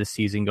really good this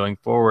season going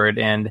forward.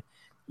 And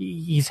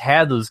he's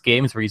had those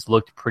games where he's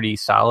looked pretty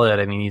solid.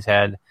 I mean, he's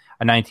had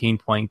a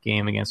 19-point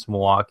game against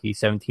Milwaukee,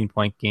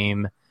 17-point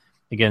game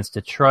against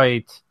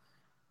Detroit,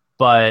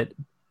 but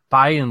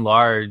by and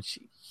large,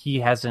 he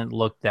hasn't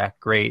looked that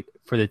great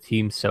for the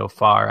team so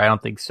far. I don't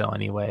think so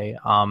anyway.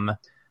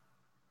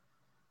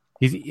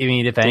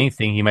 If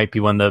anything, he might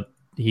be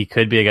he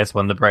could be, I guess,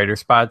 one of the brighter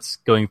spots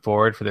going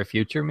forward for their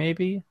future,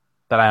 maybe.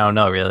 But I don't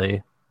know,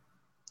 really.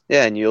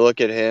 Yeah, and you look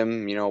at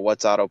him,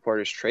 what's Otto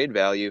Porter's trade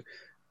value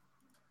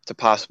to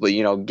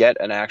possibly, get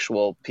an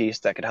actual piece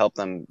that could help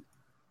them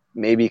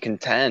maybe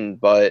contend,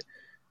 but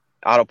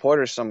Otto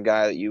Porter's some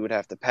guy that you would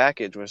have to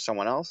package with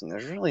someone else, and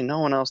there's really no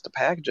one else to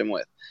package him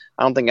with.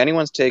 I don't think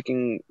anyone's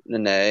taking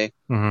Nene.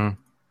 Mm-hmm.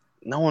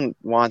 No one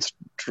wants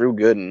Drew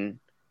Gooden.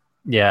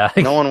 Yeah.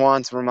 No one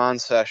wants Ramon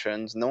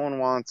Sessions. No one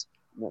wants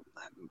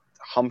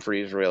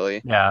Humphreys,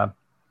 really. Yeah.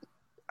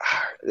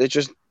 It's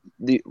just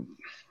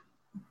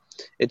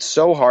it's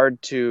so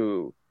hard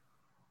to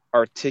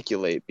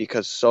articulate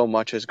because so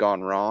much has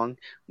gone wrong.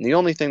 And the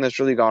only thing that's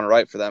really gone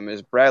right for them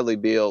is Bradley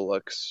Beal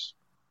looks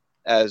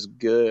as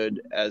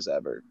good as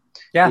ever.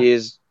 Yeah.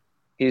 He's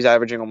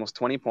averaging almost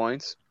 20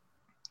 points,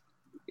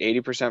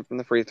 80% from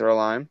the free throw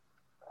line,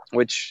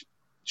 which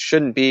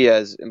shouldn't be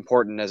as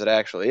important as it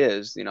actually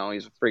is. He's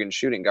a friggin'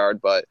 shooting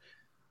guard, but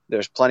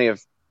there's plenty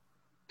of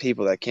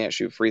people that can't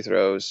shoot free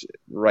throws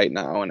right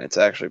now, and it's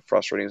actually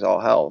frustrating as all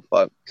hell.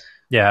 But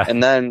yeah,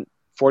 and then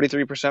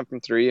 43%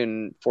 from three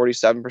and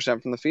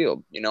 47% from the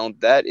field.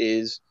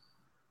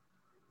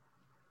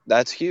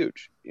 That's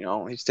huge.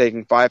 He's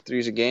taking 5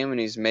 threes a game, and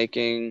he's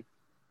making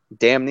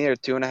damn near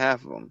 2.5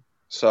 of them.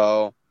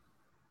 So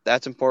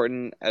that's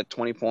important at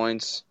 20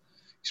 points.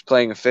 He's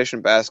playing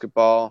efficient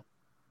basketball,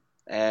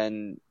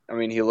 and I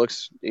mean he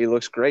looks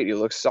great. He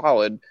looks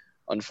solid.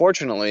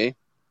 Unfortunately,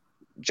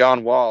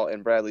 John Wall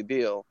and Bradley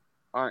Beal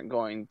aren't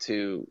going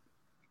to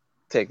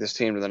take this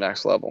team to the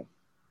next level.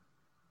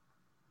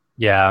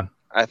 Yeah.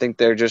 I think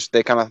they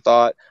kind of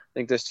thought. I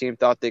think this team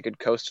thought they could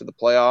coast to the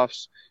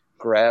playoffs,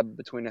 grab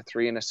between a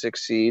 3 and a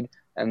 6 seed,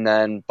 and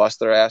then bust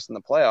their ass in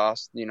the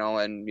playoffs.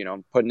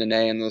 And put an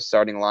A in the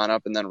starting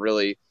lineup, and then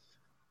really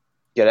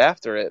get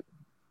after it.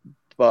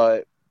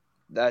 But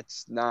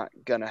that's not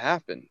gonna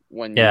happen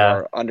when you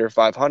are under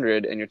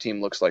 500 and your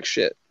team looks like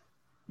shit.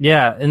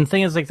 Yeah, and the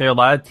thing is, like, there are a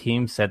lot of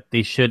teams that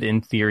they should,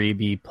 in theory,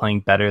 be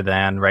playing better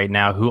than right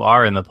now who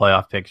are in the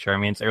playoff picture. I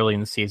mean, it's early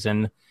in the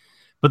season,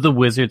 but the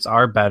Wizards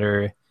are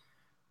better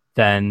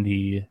than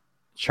the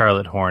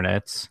Charlotte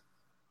Hornets.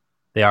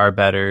 They are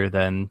better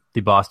than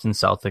the Boston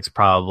Celtics,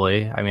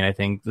 probably. I mean, I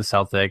think the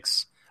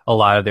Celtics, a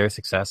lot of their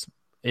success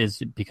is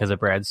because of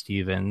Brad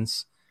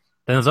Stevens.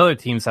 Then there's other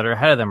teams that are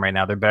ahead of them right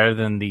now. They're better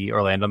than the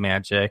Orlando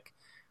Magic.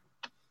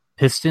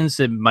 Pistons,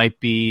 it might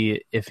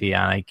be iffy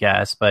on, I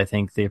guess, but I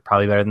think they're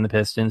probably better than the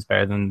Pistons,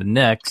 better than the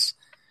Knicks.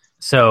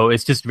 So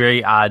it's just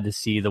very odd to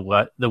see the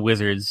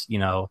Wizards,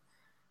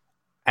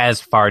 as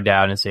far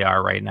down as they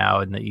are right now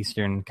in the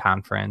Eastern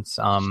Conference,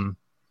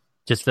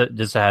 just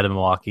ahead of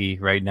Milwaukee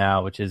right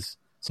now, which is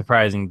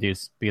surprising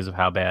just because of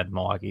how bad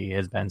Milwaukee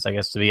has been. So I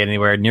guess to be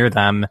anywhere near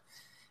them,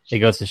 it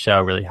goes to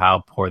show really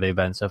how poor they've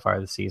been so far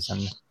this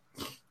season.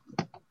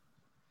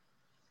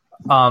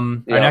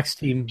 Our next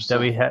team that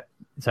we had.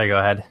 Sorry, go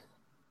ahead.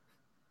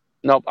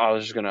 Nope, I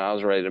was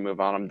ready to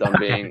move on. I'm done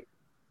being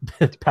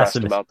depressed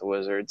about the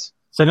Wizards.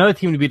 So another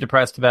team to be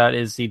depressed about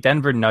is the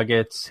Denver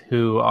Nuggets,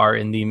 who are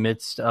in the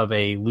midst of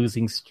a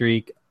losing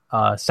streak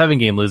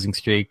 7-game losing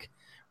streak.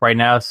 Right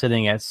now,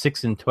 sitting at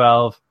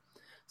 6-12.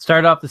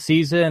 Started off the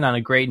season on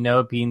a great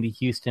note, beating the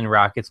Houston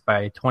Rockets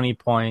by 20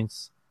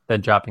 points,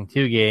 then dropping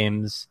 2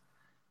 games,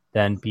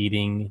 then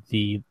beating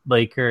the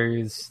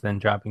Lakers, then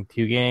dropping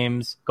 2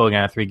 games, going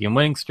on a 3-game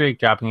winning streak,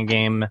 dropping a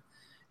game,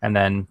 and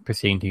then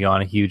proceeding to go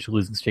on a huge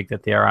losing streak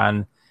that they are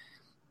on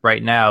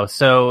right now.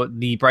 So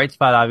the bright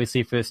spot,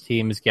 obviously, for this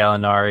team is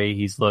Gallinari.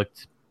 He's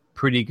looked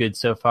pretty good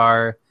so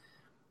far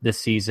this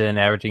season,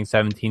 averaging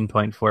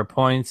 17.4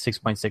 points,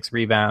 6.6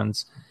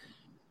 rebounds.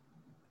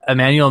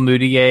 Emmanuel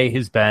Mudiay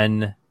has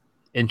been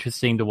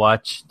interesting to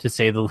watch, to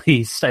say the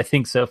least, I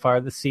think, so far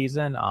this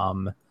season.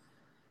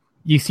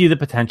 You see the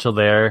potential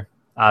there.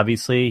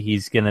 Obviously,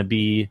 he's going to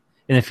be,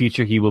 in the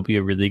future, he will be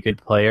a really good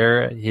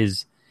player.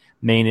 His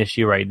main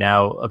issue right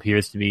now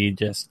appears to be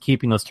just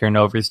keeping those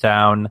turnovers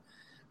down.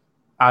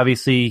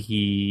 Obviously,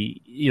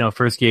 he,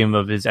 first game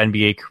of his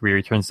NBA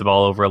career, turns the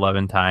ball over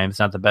 11 times.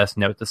 Not the best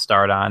note to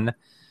start on.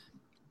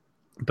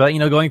 But,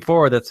 going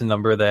forward, that's a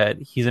number that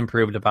he's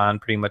improved upon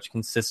pretty much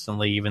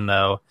consistently, even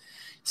though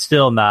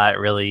still not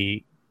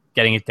really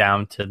getting it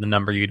down to the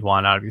number you'd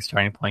want out of your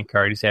starting point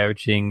guard. He's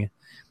averaging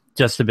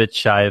just a bit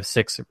shy of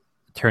 6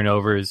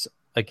 turnovers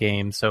a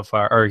game so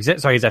far. He's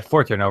at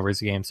 4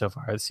 turnovers a game so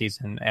far this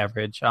season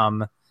average.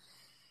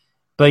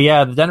 But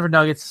yeah, the Denver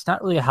Nuggets, it's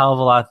not really a hell of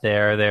a lot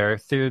there. Their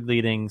third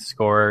leading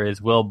scorer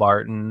is Will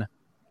Barton.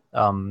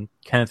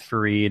 Kenneth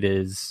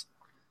Faried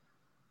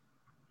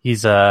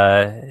he's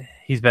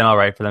been all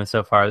right for them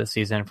so far this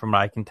season, from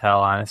what I can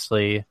tell,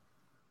 honestly.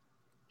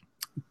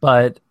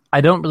 But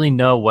I don't really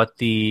know what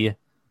the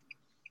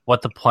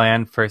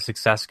plan for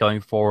success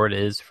going forward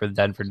is for the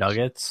Denver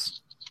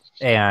Nuggets,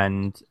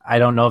 and I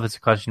don't know if it's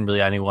a question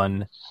really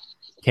anyone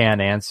can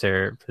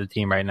answer for the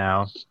team right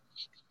now.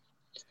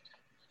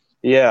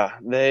 Yeah,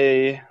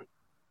 they're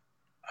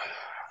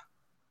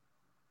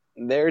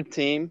a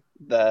team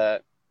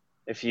that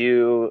if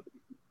you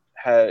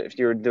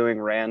were doing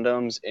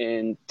randoms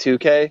in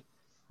 2K,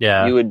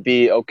 you would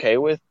be okay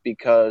with,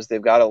 because they've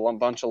got a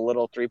bunch of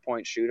little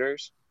 3-point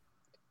shooters,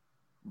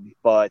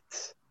 but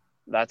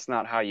that's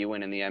not how you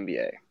win in the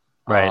NBA.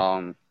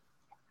 Right.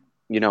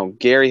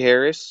 Gary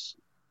Harris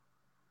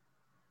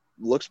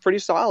looks pretty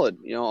solid.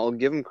 I'll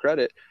give him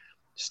credit.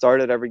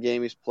 Started every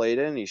game he's played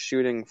in. He's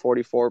shooting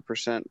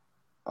 44%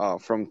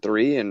 from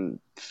 3 and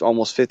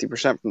almost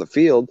 50% from the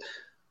field.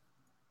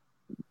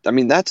 I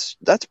mean, that's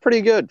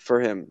pretty good for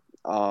him,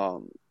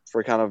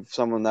 for kind of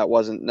someone that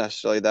wasn't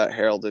necessarily that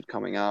heralded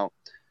coming out.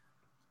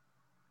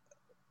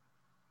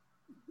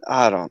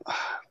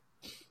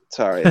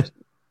 Sorry,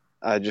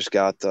 I just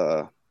got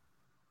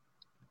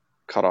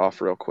cut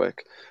off real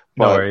quick.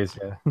 But, no worries.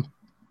 Yeah.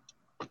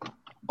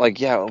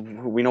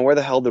 We know, where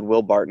the hell did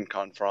Will Barton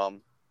come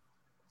from?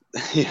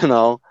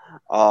 Faried.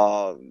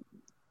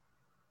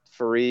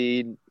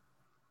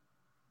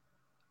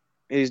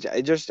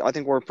 I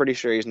think we're pretty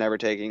sure he's never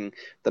taking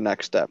the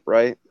next step,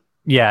 right?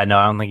 Yeah, no,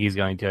 I don't think he's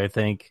going to. I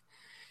think,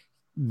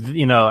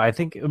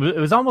 it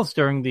was almost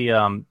during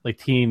the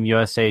Team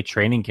USA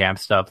training camp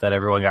stuff that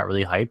everyone got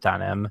really hyped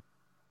on him.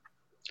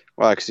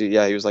 Well, actually,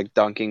 yeah, he was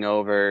dunking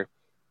over.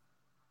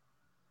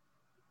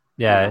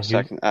 Yeah,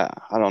 second. I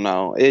don't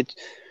know.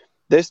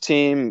 This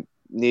team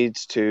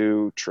needs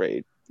to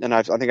trade, and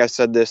I think I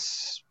said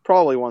this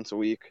probably once a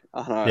week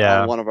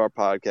on one of our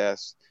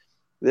podcasts.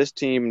 This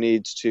team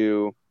needs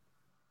to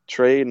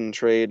trade and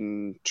trade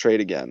and trade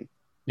again.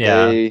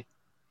 Yeah.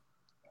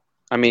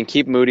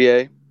 Keep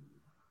Mudiay.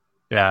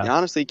 Yeah. And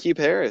honestly, keep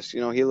Harris.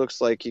 He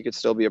looks like he could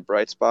still be a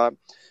bright spot.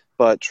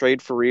 But trade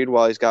Faried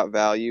while he's got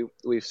value.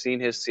 We've seen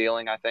his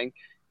ceiling, I think.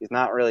 He's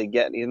not going to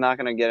get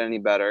any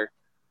better.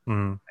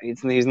 Mm.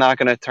 He's not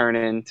going to turn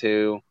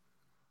into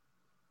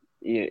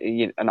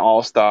an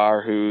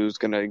all-star who's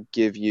going to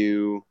give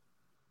you,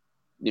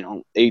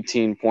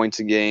 18 points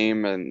a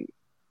game. And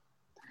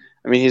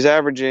he's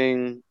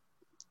averaging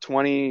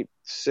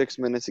 26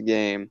 minutes a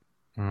game,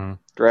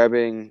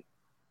 grabbing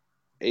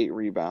 8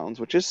 rebounds,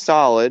 which is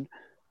solid.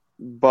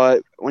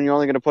 But when you're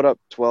only going to put up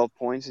 12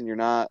 points and you're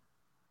not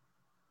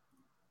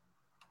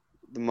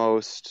the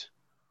most,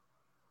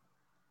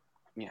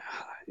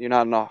 you're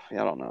not enough. I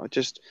don't know.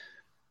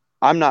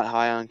 I'm not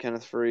high on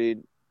Kenneth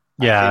Faried.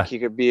 Yeah. I think he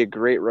could be a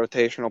great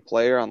rotational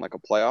player on a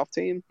playoff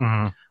team,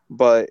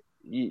 but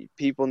you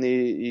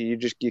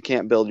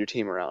can't build your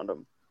team around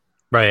him.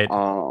 Right.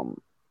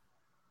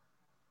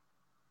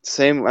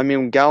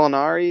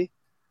 Gallinari,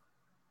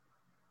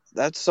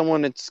 that's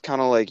someone that's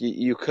kind of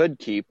you could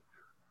keep,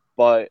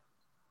 but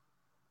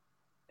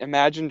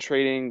imagine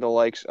trading the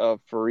likes of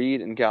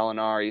Faried and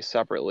Gallinari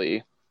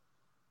separately.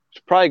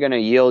 It's probably going to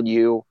yield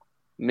you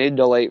mid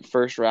to late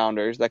first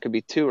rounders. That could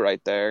be 2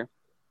 right there.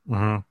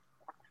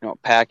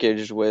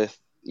 Packaged with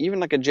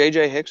even a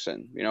JJ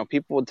Hickson.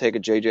 People would take a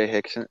JJ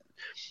Hickson.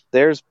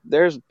 There's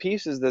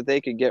pieces that they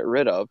could get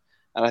rid of,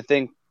 and I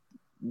think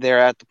they're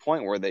at the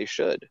point where they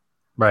should.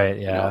 Right,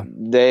 yeah.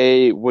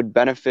 They would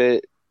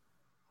benefit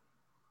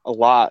a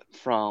lot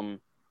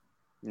from,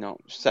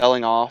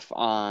 selling off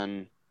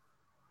on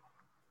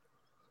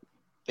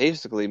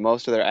basically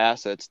most of their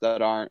assets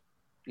that aren't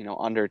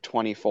under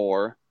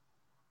 24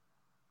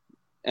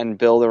 and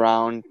build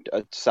around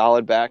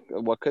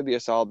what could be a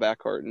solid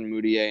backcourt in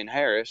Moutier and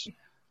Harris,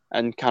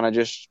 and kind of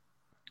just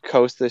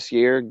coast this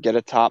year, get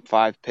a top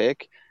 5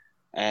 pick,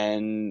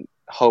 and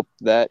hope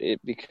that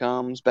it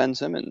becomes Ben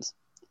Simmons.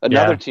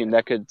 Another team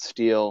that could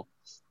steal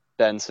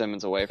Ben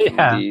Simmons away from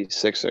the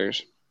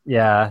Sixers.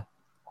 Yeah.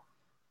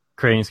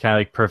 Creating kind of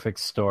like perfect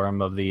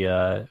storm of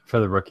the for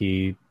the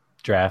rookie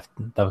draft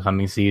the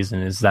upcoming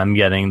season is them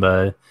getting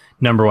the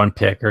number 1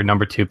 pick or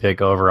number 2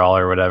 pick overall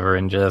or whatever,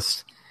 and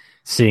just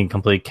seeing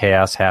complete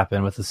chaos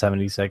happen with the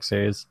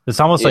 76ers. It's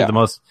almost like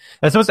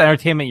that's the most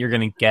entertainment you're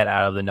going to get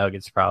out of the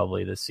Nuggets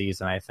probably this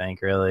season, I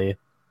think, really.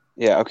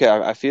 Yeah, okay,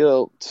 I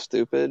feel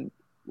stupid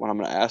when I'm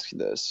going to ask you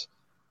this.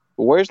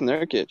 But where's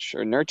Nurkic,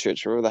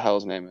 whatever the hell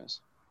his name is?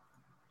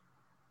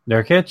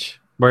 Nurkic?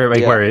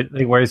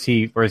 Where is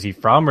he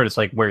from, or just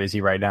like where is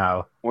he right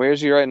now? Where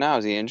is he right now?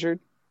 Is he injured?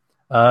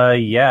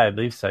 Yeah, I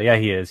believe so. Yeah,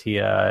 he is. He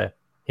had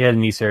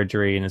knee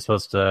surgery and is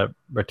supposed to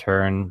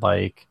return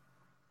like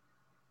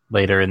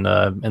later in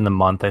the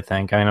month, I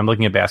think. I mean, I'm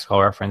looking at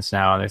Basketball Reference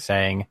now, and they're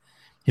saying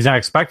he's not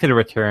expected to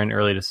return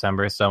early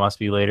December, so it must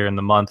be later in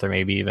the month or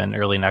maybe even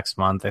early next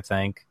month, I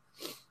think.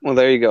 Well,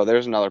 there you go.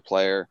 There's another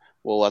player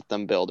we'll let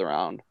them build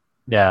around.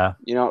 Yeah.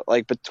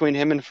 Like between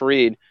him and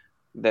Fareed,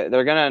 they're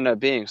going to end up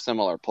being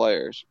similar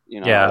players.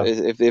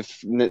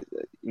 If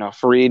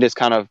Fareed is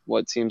kind of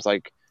what seems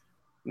like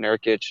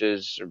Nurkic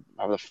is, or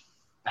how the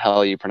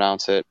hell you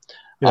pronounce it.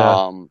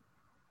 Yeah.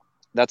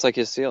 That's like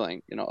his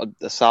ceiling,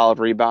 a solid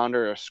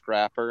rebounder, a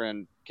scrapper,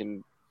 and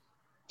can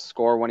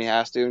score when he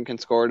has to and can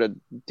score at a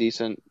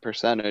decent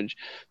percentage.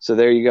 So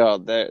there you go.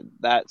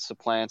 That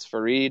supplants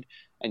Fareed,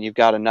 and you've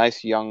got a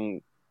nice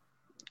young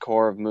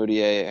core of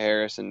Moutier,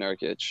 Harris, and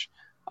Nurkic.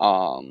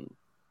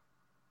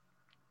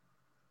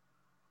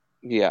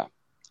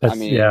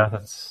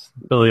 That's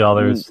really all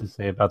there is to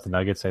say about the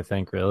Nuggets, I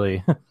think,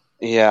 really.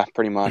 Yeah,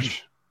 pretty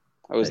much.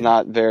 I was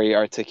not very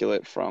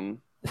articulate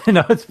from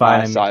no, it's fine.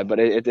 my side, but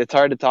it's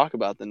hard to talk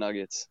about the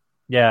Nuggets.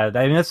 Yeah,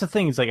 I mean, that's the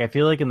thing. Is like I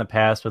feel like in the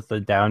past with the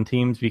down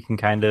teams, we can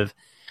kind of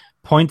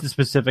point to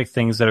specific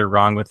things that are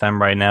wrong with them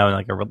right now and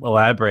like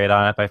elaborate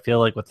on it. But I feel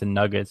like with the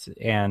Nuggets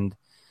and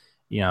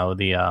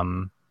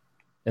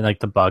and like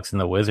the Bucks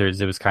and the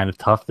Wizards, it was kind of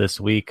tough this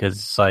week because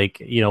it's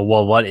like,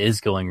 what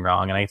is going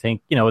wrong? And I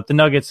think, with the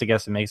Nuggets, I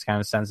guess it makes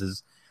kind of sense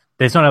is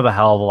they just don't have a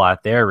hell of a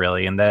lot there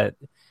really. And that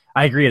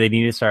I agree, they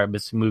need to start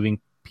moving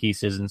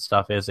pieces and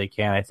stuff as they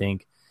can. I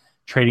think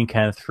trading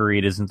Kenneth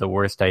Faried isn't the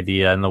worst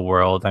idea in the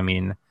world. I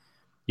mean,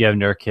 you have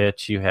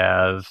Nurkic, you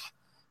have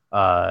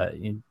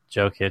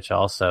Jokic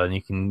also, and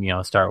you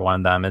can, start one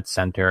of them at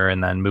center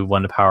and then move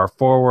one to power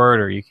forward,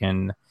 or you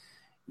can,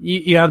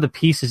 you have the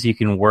pieces you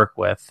can work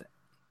with.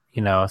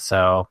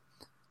 So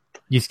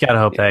you just got to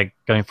hope that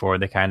going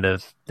forward they kind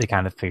of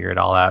figure it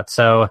all out.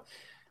 So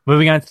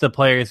moving on to the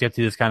players, you have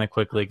to do this kind of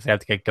quickly because I have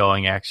to get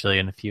going actually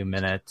in a few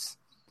minutes.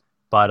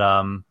 But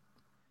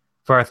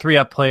for our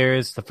 3-up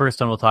players, the first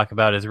one we'll talk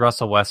about is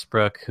Russell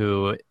Westbrook,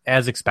 who,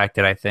 as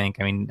expected, I think,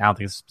 I don't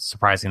think it's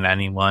surprising to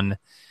anyone,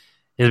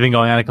 has been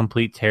going on a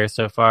complete tear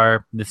so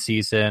far this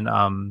season.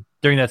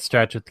 During that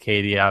stretch without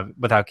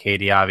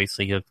KD,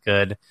 obviously he looked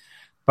good.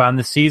 But on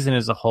the season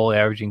as a whole,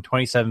 averaging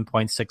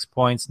 27.6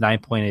 points,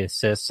 9.8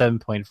 assists,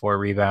 7.4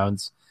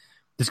 rebounds.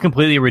 Just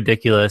completely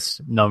ridiculous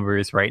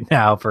numbers right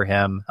now for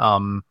him.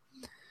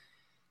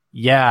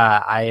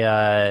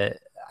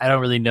 I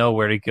don't really know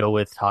where to go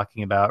with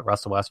talking about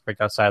Russell Westbrook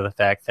outside of the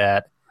fact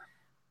that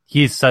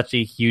he's such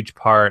a huge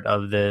part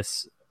of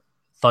this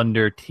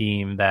Thunder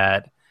team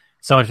that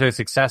so much of their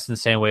success in the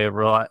same way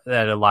that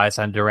it relies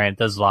on Durant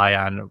does lie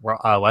on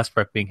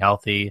Westbrook being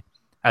healthy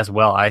as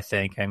well, I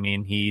think. I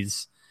mean,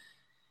 he's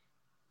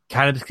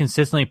kind of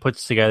consistently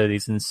puts together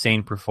these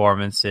insane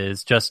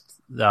performances. Just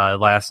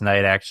last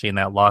night, actually, in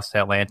that loss to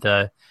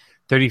Atlanta,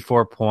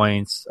 34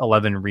 points,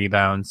 11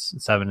 rebounds,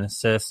 7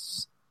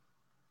 assists.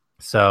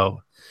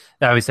 So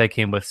obviously that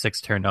came with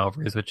 6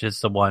 turnovers, which is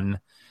the one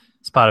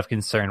spot of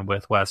concern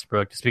with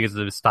Westbrook, just because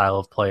of his style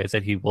of play is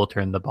that he will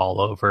turn the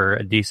ball over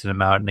a decent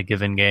amount in a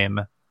given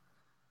game.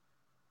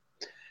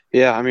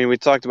 Yeah, I mean, we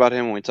talked about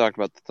him when we talked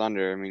about the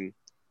Thunder. I mean,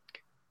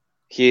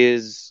 he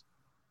is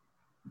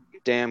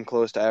damn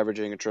close to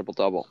averaging a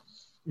triple-double.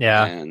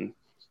 Yeah. And,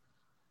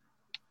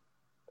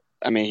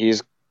 I mean,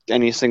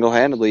 he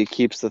single-handedly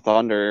keeps the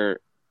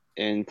Thunder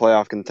in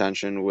playoff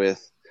contention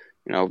with,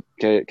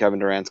 Kevin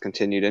Durant's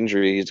continued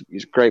injury.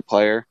 He's a great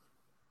player.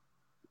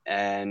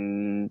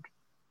 And,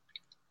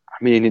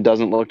 I mean, he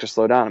doesn't look to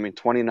slow down. I mean,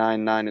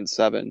 29, 9, and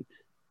 7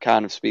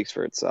 kind of speaks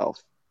for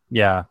itself.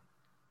 Yeah.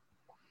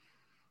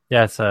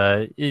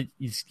 Yeah, you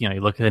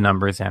look at the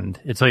numbers and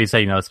it's what you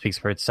say, it speaks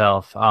for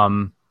itself.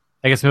 I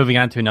guess moving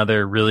on to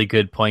another really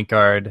good point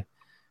guard.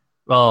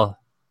 Well,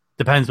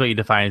 depends what you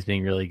define as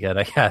being really good,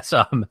 I guess.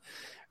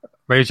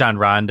 Rajon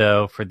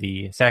Rondo for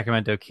the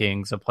Sacramento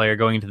Kings, a player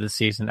going into the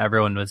season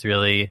everyone was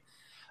really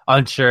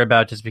unsure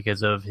about just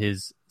because of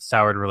his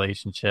soured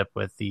relationship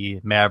with the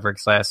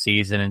Mavericks last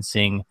season and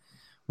seeing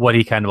what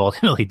he kind of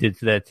ultimately did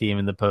to that team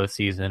in the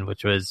postseason,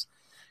 which was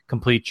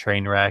complete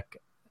train wreck.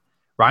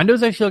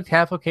 Rondo's actually looked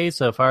half okay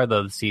so far,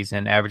 though, this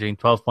season, averaging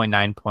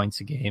 12.9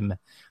 points a game,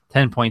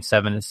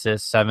 10.7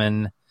 assists,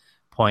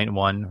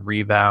 7.1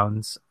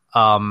 rebounds.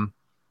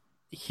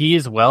 He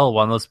is one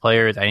of those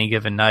players any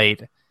given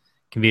night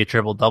can be a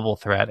triple-double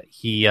threat.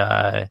 He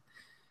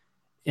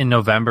in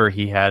November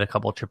he had a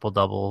couple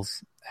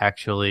triple-doubles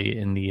actually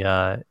in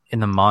the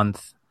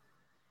month.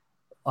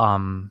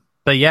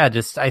 But yeah,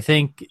 I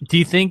think, do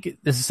you think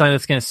this is something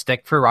that's going to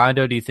stick for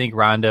Rondo? Do you think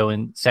Rondo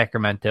in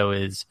Sacramento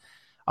is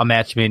a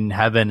match made in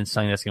heaven and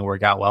something that's going to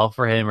work out well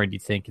for him? Or do you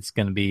think it's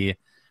going to be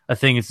a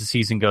thing as the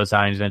season goes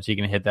on, he's eventually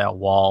going to hit that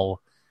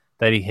wall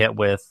that he hit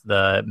with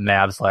the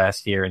Mavs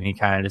last year and he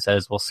kind of just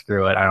says, well,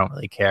 screw it, I don't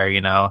really care,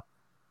 Well,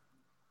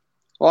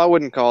 I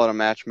wouldn't call it a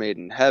match made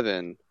in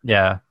heaven.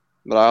 Yeah.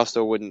 But I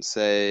also wouldn't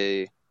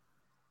say,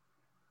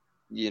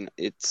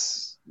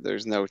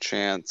 there's no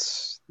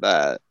chance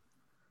that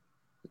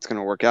it's going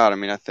to work out. I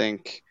mean, I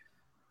think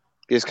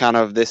this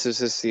is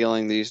his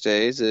ceiling these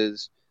days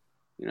is,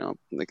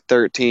 like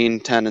 13,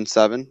 10, and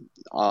 7.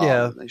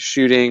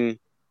 Shooting,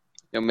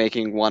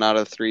 making 1 out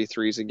of 3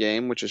 threes a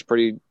game, which is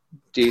pretty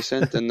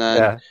decent. And then,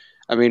 Yeah.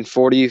 I mean,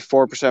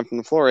 44% from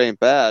the floor ain't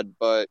bad,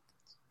 but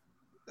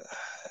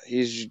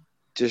he's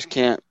just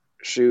can't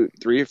shoot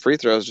 3 free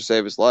throws to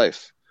save his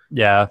life.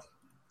 Yeah.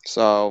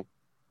 So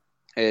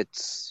it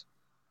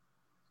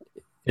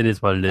is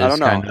what it is. I don't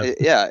know.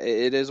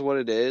 It is what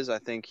it is. I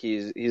think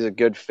he's a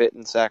good fit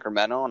in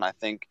Sacramento, and I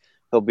think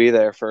he'll be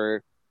there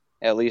for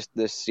at least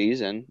this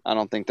season. I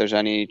don't think there's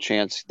any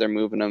chance they're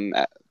moving him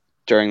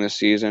during the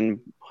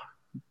season,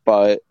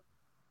 but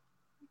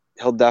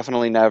he'll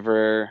definitely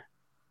never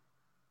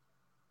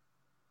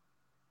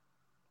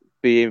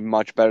be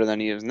much better than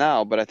he is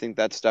now. But I think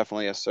that's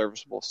definitely a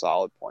serviceable,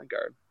 solid point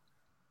guard.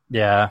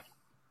 Yeah.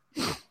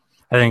 I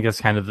think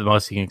that's kind of the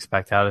most you can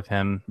expect out of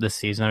him this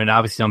season. I mean,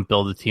 obviously don't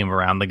build a team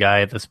around the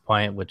guy at this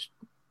point, which,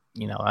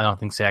 I don't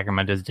think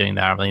Sacramento's doing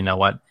that. I don't really know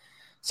what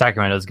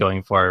Sacramento's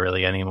going for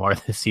really anymore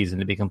this season,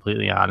 to be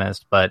completely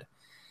honest. But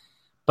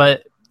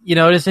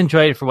just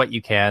enjoy it for what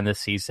you can this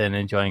season,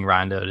 enjoying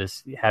Rondo,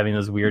 just having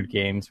those weird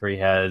games where he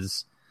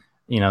has,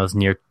 those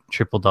near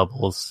triple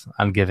doubles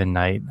on a given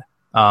night.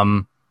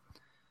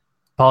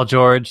 Paul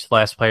George,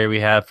 last player we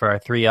have for our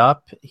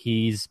 3-up,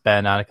 he's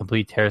been on a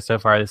complete tear so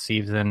far this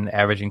season,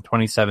 averaging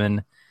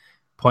 27.2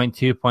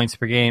 points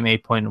per game,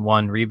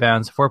 8.1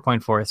 rebounds,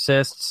 4.4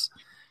 assists,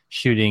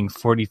 shooting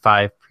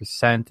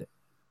 45%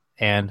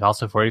 and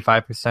also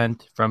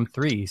 45% from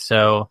 3.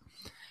 So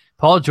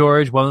Paul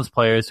George, one of those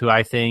players who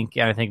I think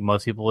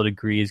most people would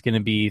agree is going to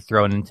be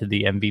thrown into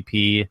the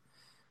MVP.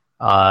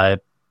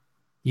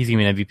 He's going to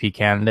be an MVP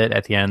candidate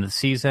at the end of the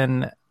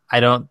season. I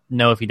don't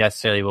know if he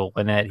necessarily will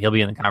win it. He'll be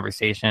in the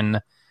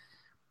conversation,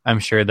 I'm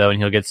sure, though, and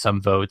he'll get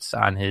some votes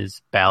on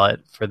his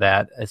ballot for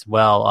that as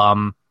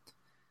well.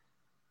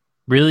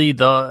 Really,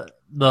 the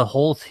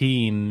whole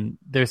team,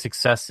 their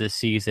success this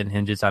season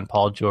hinges on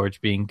Paul George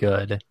being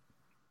good,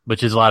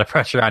 which is a lot of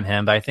pressure on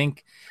him. But I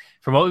think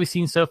from what we've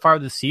seen so far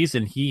this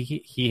season,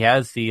 he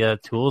has the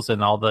tools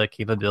and all the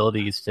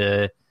capabilities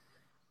to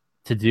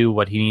do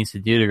what he needs to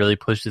do to really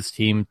push this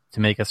team to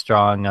make a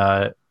strong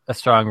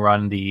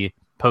run the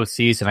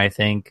postseason. I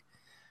think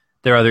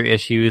there are other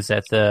issues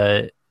that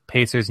the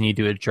Pacers need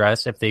to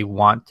address if they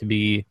want to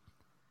be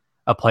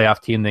a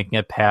playoff team that can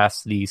get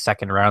past the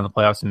second round of the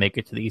playoffs and make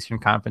it to the Eastern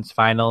Conference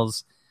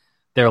Finals.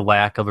 Their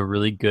lack of a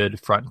really good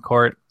front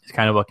court is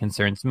kind of what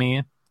concerns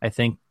me, I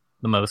think,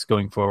 the most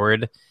going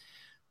forward.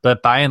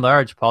 But by and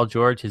large, Paul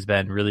George has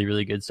been really,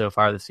 really good so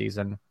far this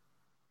season.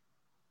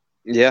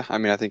 Yeah, I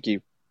mean, I think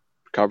you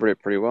covered it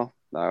pretty well.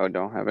 I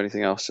don't have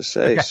anything else to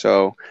say. Okay.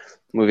 So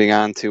moving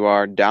on to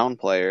our down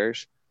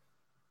players.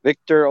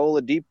 Victor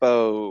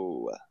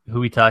Oladipo, who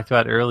we talked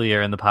about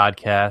earlier in the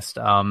podcast,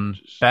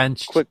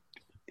 benched.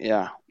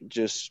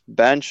 Just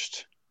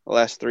benched the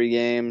last 3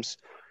 games,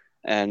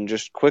 and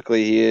just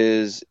quickly, he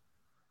is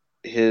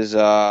his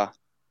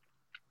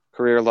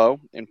career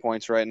low in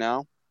points right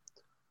now.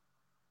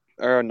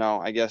 Or no,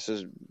 I guess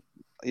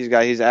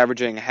he's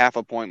averaging half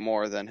a point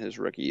more than his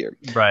rookie year.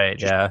 Right,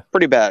 yeah.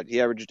 Pretty bad.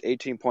 He averaged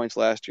 18 points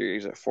last year.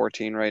 He's at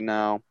 14 right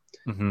now.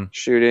 Mm-hmm.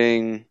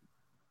 Shooting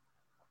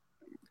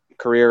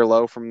career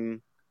low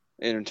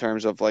in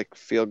terms of like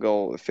field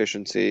goal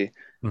efficiency,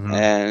 mm-hmm.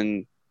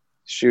 and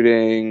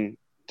shooting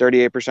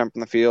 38%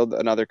 from the field,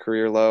 another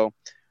career low,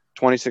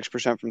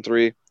 26% from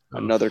 3,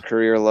 another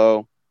career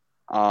low.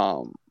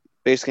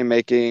 Basically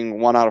making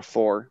 1 out of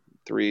 4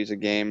 threes a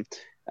game,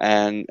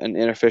 and an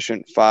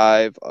inefficient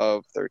 5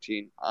 of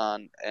 13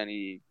 on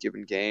any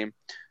given game.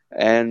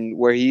 And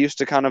where he used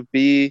to kind of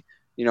be,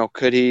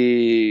 could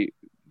he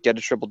get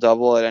a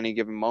triple-double at any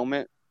given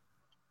moment?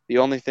 The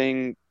only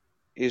thing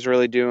he's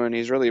really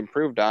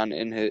improved on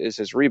is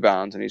his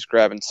rebounds, and he's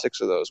grabbing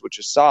 6 of those, which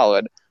is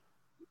solid.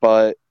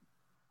 But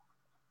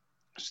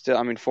still,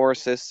 I mean, 4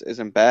 assists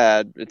isn't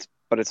bad.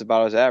 But it's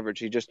about his average.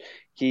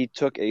 He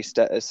took a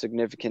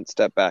significant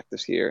step back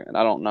this year, and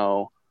I don't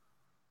know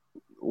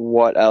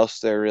what else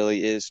there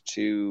really is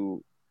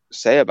to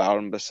say about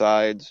him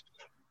besides,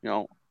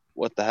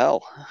 what the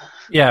hell?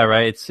 Yeah,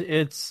 right.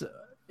 It's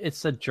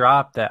it's a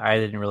drop that I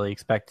didn't really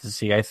expect to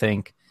see. I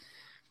think,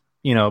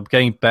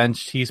 getting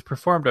benched, he's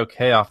performed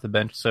okay off the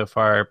bench so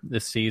far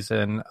this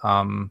season.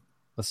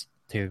 Let's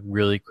take a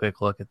really quick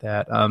look at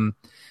that.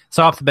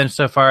 So off the bench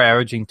so far,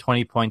 averaging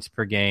 20 points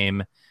per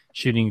game,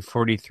 shooting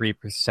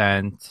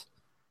 43%,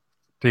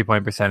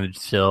 3-point percentage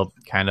still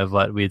kind of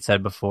what we had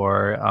said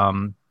before.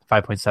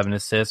 5.7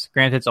 assists.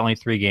 Granted, it's only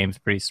 3 games,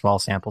 pretty small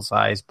sample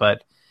size,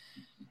 but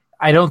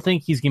I don't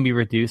think he's going to be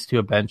reduced to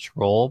a bench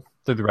role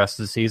through the rest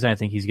of the season. I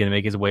think he's going to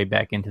make his way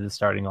back into the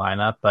starting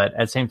lineup. But at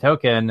the same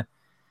token,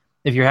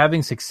 if you're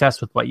having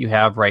success with what you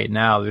have right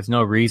now, there's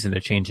no reason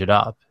to change it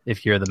up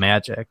if you're the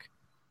Magic.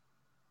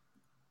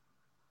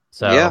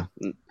 So yeah,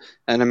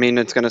 and I mean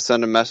it's going to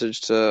send a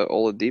message to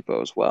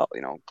Oladipo as well.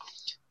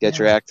 Get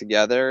your act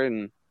together,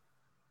 and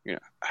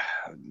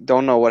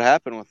don't know what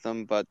happened with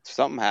him, but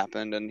something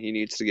happened, and he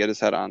needs to get his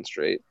head on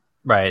straight.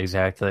 Right,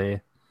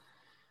 exactly.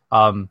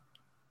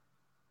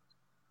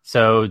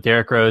 So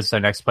Derrick Rose,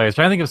 our next player. I was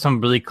trying to think of some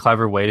really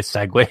clever way to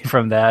segue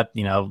from that.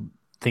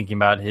 Thinking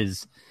about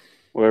his.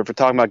 Well, if we're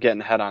talking about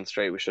getting head on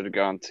straight, we should have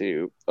gone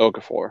to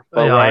Okafor.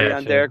 But we're already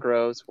on Derrick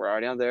Rose.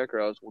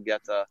 We'll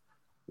get to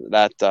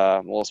that.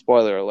 Well,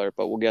 spoiler alert,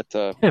 but we'll get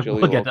to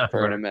Jaleel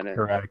Okafor in a minute.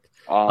 Correct.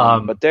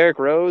 But Derrick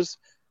Rose,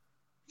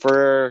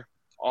 for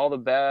all the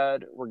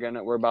bad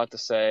we're about to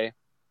say,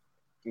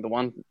 the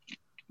one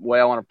way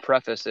I want to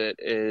preface it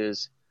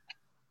is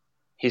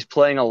he's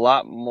playing a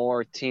lot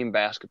more team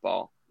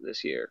basketball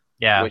this year,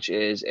 which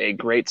is a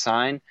great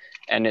sign,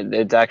 and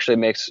it actually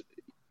makes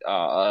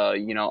a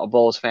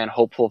Bulls fan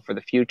hopeful for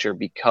the future,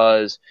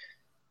 because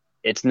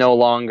it's no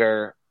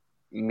longer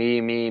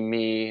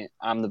me,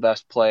 I'm the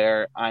best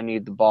player, I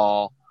need the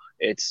ball.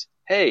 It's,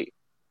 hey,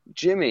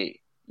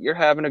 Jimmy, you're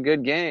having a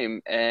good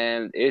game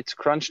and it's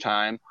crunch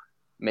time.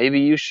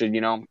 Maybe you should,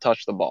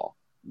 touch the ball.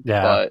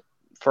 Yeah. But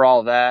for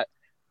all that,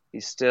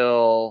 he's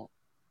still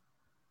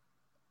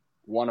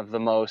one of the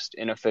most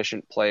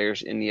inefficient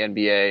players in the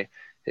NBA.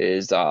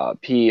 His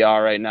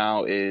PER right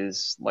now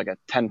is like a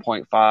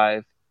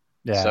 10.5.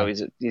 Yeah. So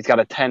he's got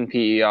a 10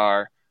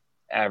 PER,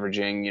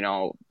 averaging,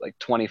 like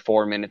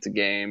 24 minutes a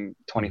game,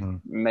 20,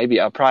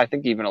 maybe I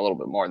think even a little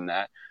bit more than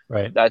that.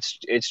 Right.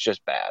 It's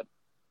just bad.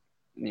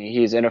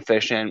 He's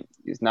inefficient.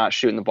 He's not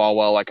shooting the ball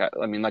well. Like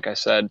I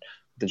said,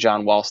 the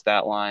John Wall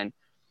stat line.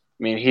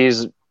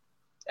 He's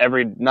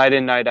every night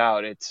in, night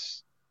out.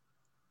 It's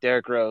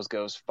Derrick Rose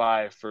goes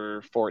 5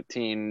 for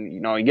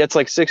 14. He gets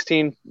like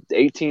 16,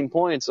 18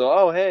 points.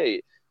 So,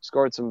 hey,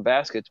 scored some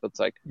baskets, but it's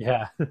like,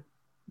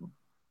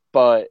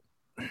 but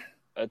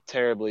a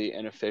terribly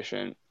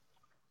inefficient,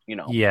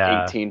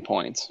 18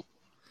 points.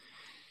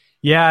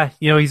 Yeah,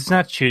 he's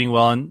not shooting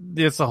well, and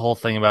there's the whole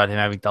thing about him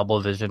having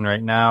double vision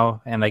right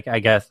now. And I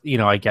guess,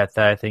 I get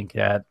that. I think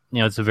that,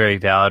 it's a very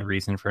valid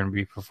reason for him to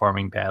be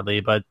performing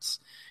badly, but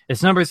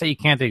it's numbers that you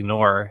can't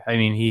ignore.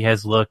 He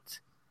has looked.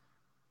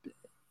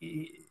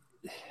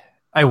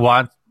 I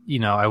want to be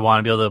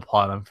able to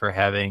applaud him for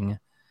having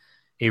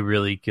a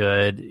really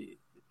good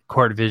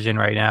court vision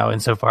right now,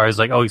 insofar as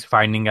he's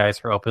finding guys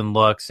for open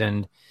looks.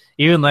 And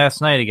even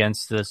last night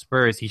against the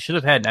Spurs, he should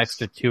have had an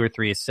extra 2 or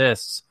 3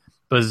 assists,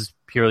 but it was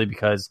purely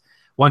because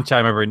one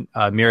time I remember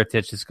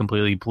Mirotic just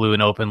completely blew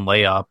an open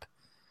layup,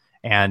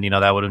 and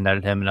that would have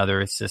netted him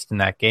another assist in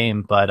that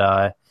game.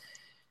 But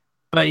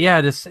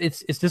yeah,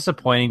 it's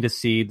disappointing to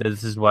see that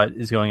this is what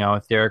is going on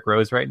with Derrick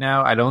Rose right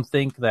now. I don't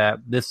think that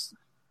this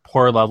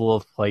poor level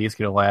of play is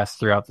going to last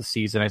throughout the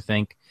season. I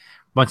think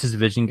once his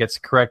vision gets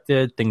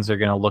corrected, things are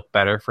going to look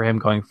better for him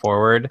going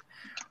forward.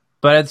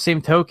 But at the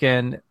same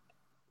token,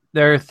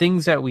 there are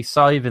things that we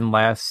saw even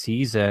last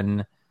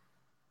season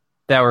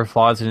that were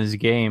flaws in his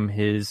game.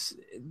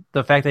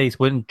 The fact that he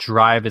wouldn't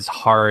drive as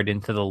hard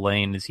into the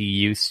lane as he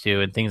used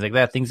to, and things like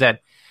that, things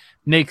that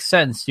make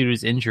sense due to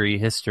his injury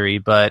history.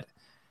 But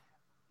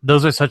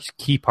those are such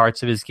key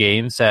parts of his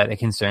games that it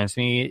concerns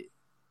me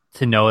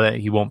to know that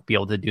he won't be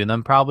able to do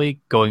them probably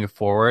going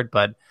forward.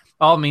 But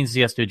all it means is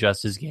he has to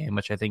adjust his game,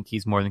 which I think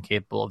he's more than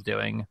capable of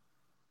doing.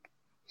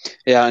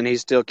 Yeah, and he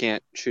still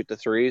can't shoot the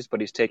threes, but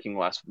he's taking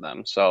less of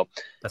them. So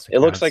it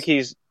looks like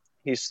he's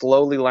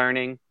slowly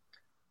learning.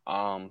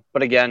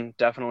 But again,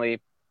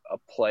 definitely a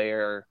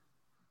player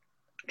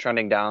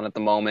trending down at the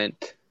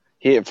moment.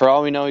 For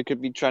all we know, he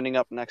could be trending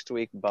up next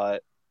week,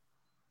 but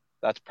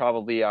that's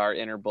probably our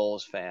inner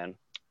Bulls fan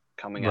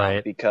coming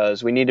out,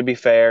 because we need to be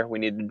fair. We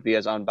need to be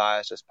as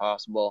unbiased as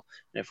possible.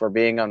 And if we're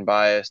being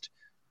unbiased,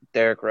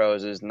 Derrick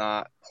Rose is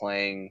not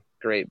playing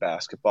great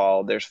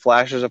basketball. There's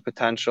flashes of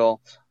potential,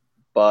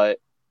 but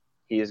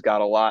he has got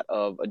a lot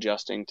of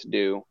adjusting to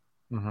do.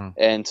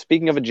 And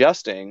speaking of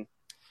adjusting,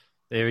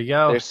 there we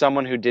go. There's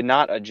someone who did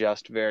not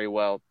adjust very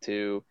well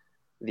to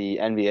the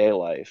NBA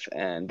life,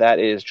 and that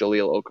is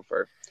Jaleel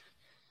Okafor.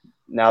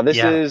 Now, this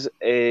is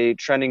a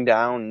trending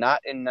down,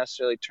 not in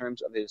necessarily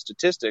terms of his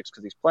statistics,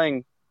 because he's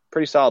playing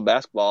pretty solid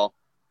basketball.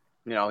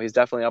 He's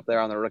definitely up there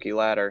on the rookie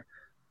ladder.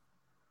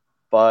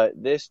 But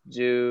this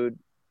dude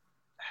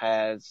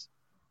has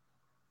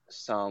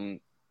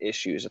some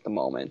issues at the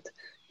moment.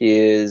 He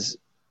is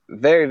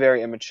very,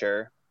 very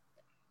immature.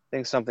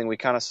 think something we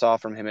kind of saw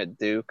from him at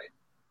Duke.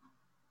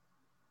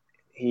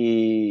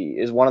 He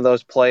is one of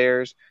those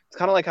players. It's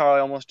kind of like how I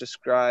almost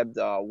described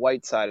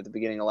Whiteside at the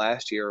beginning of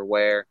last year,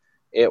 where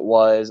it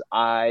was,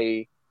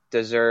 I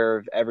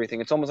deserve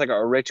everything. It's almost like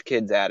a rich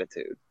kid's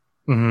attitude.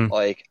 Mm-hmm.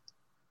 Like,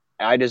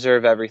 I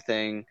deserve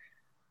everything.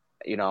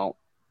 You know,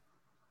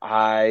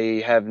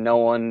 I have no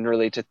one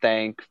really to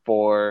thank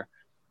for,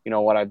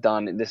 what I've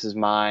done. This is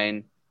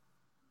mine.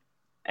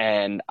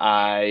 And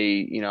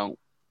I'm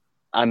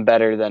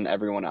better than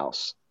everyone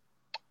else.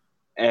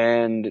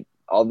 And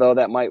although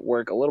that might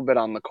work a little bit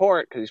on the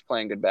court because he's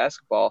playing good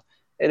basketball,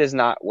 it has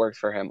not worked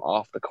for him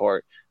off the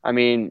court. I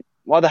mean,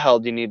 why the hell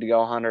do you need to go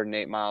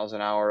 108 miles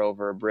an hour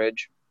over a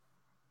bridge?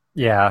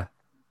 Yeah.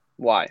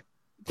 Why?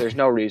 There's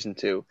no reason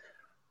to.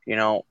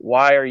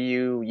 Why are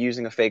you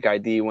using a fake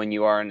ID when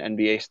you are an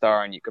NBA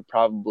star and you could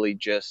probably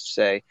just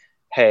say,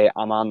 hey,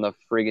 I'm on the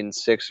friggin'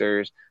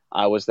 Sixers.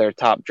 I was their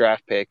top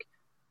draft pick.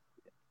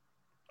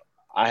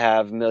 I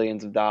have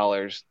millions of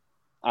dollars.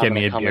 I'm Give going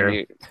me to a come beer. in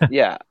here.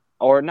 Yeah.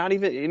 Or not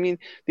even, I mean,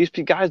 these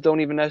guys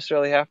don't even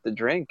necessarily have to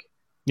drink.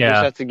 They just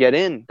Yeah. have to get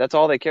in. That's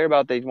all they care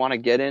about. They want to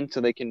get in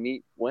so they can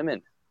meet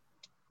women.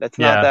 That's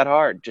not Yeah. that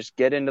hard. Just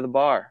get into the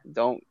bar.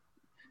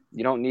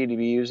 You don't need to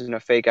be using a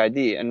fake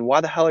ID. And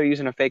why the hell are you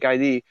using a fake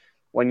ID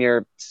when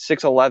you're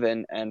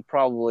 6'11" and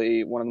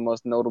probably one of the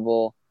most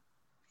notable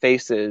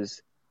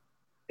faces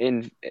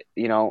on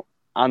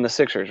the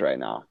Sixers right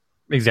now?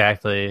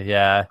 Exactly.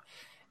 Yeah.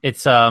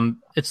 It's a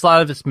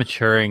lot of this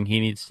maturing he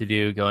needs to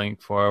do going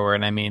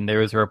forward. I mean, there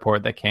was a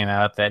report that came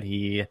out that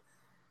he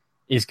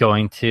is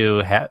going to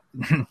have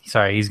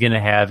he's going to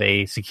have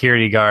a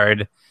security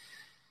guard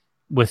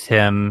with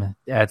him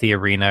at the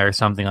arena or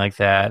something like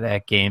that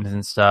at games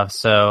and stuff.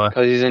 So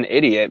Because he's an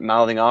idiot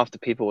mouthing off to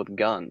people with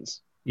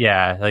guns.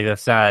 yeah, like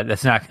that's not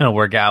going to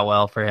work out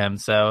well for him.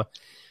 So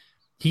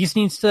he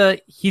needs to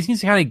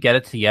kind of get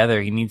it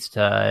together. He needs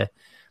to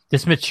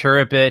just mature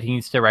a bit. He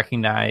needs to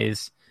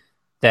recognize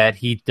that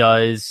he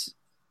does,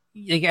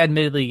 like,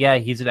 admittedly, yeah,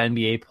 he's an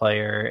NBA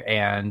player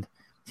and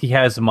he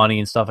has money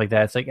and stuff like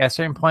that. It's like at a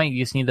certain point,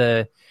 you just need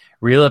to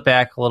reel it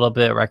back a little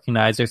bit,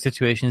 recognize there's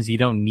situations you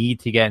don't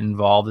need to get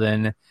involved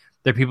in.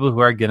 There are people who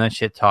are going to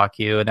shit talk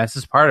you, and that's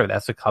just part of it.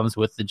 That's what comes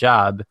with the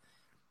job.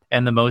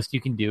 And the most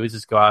you can do is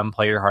just go out and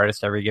play your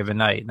hardest every given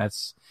night. And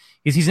that's,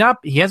 he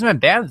hasn't been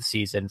bad this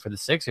season for the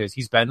Sixers.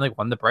 He's been like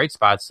one of the bright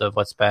spots of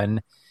what's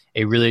been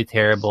a really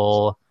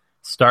terrible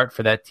start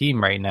for that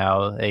team right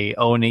now, a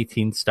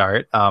 0-18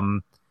 start.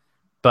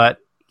 But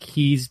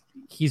he's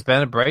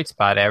been a bright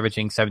spot,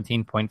 averaging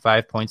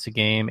 17.5 points a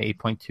game,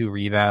 8.2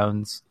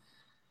 rebounds.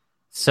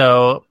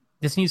 So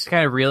this needs to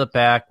kind of reel it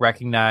back,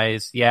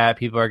 recognize, yeah,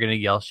 people are going to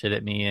yell shit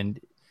at me, and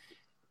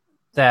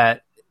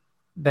that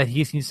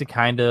he needs to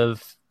kind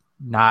of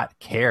not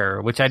care,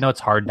 which I know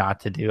it's hard not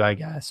to do, I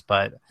guess,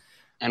 but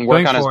and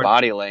work on his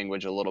body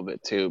language a little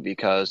bit too,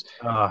 because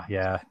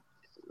yeah,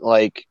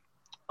 like,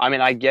 I mean,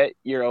 I get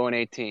you're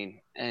 0-18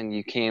 and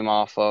you came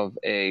off of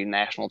a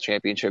national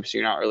championship, so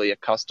you're not really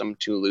accustomed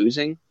to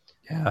losing.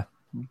 Yeah.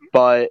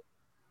 But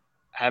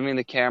having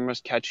the cameras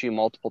catch you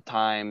multiple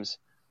times,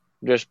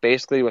 just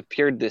basically with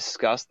pure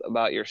disgust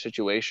about your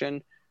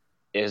situation,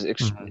 is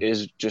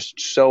just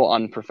so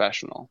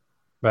unprofessional.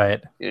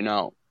 Right.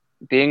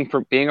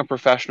 Being a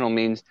professional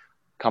means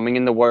coming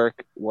into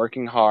work,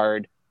 working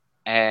hard,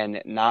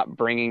 and not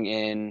bringing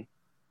in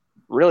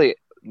really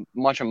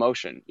much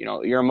emotion.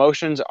 Your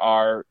emotions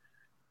are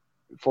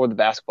for the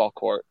basketball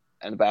court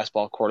and the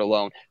basketball court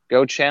alone.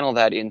 Go channel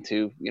that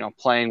into,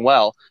 playing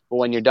well. But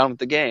when you're done with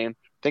the game,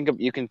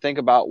 you can think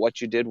about what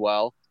you did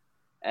well.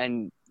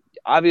 And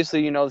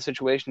obviously, the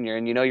situation you're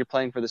in. You're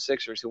playing for the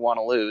Sixers who want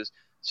to lose.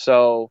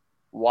 So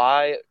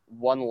why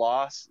one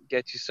loss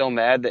gets you so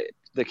mad that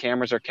the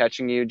cameras are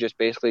catching you just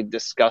basically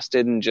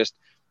disgusted and just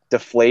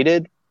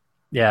deflated?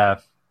 Yeah.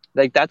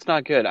 Like, that's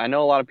not good. I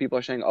know a lot of people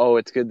are saying, oh,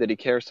 it's good that he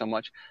cares so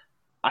much.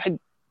 I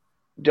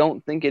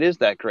don't think it is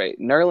that great.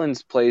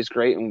 Nerlens plays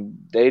great,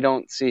 and they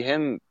don't see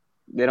him.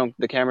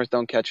 The cameras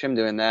don't catch him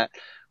doing that.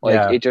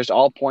 It just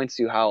all points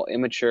to how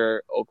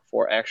immature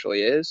Okafor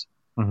actually is.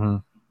 Mm-hmm.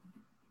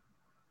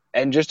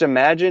 And just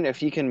imagine if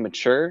he can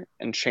mature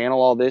and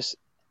channel all this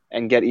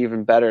and get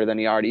even better than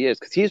he already is,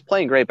 because he's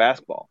playing great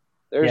basketball.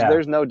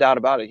 There's no doubt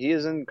about it. He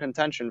is in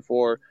contention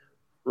for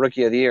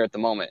Rookie of the Year at the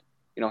moment.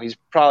 He's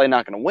probably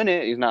not going to win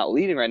it. He's not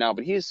leading right now,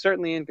 but he is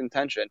certainly in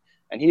contention,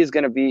 and he is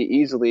going to be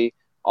easily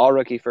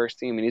all-rookie first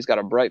team, and he's got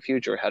a bright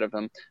future ahead of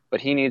him,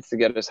 but he needs to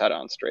get his head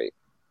on straight.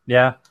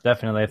 Yeah,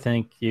 definitely. I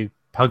think you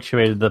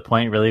punctuated the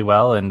point really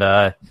well, and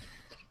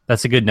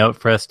that's a good note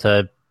for us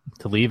to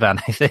leave on,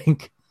 I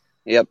think.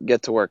 Yep,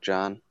 get to work,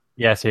 John.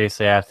 Yeah,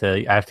 seriously, I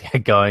have to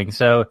get going.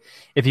 So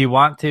if you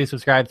want to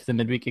subscribe to the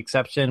Midweek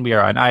Exception, we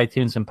are on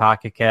iTunes and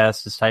Pocket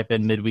Casts. Just type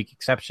in Midweek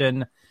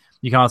Exception.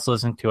 You can also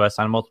listen to us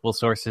on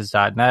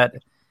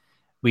multiplesources.net.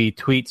 We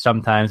tweet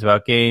sometimes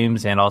about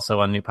games and also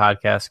when new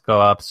podcasts go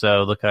up.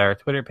 So look at our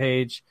Twitter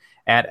page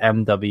at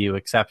MW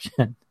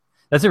Exception.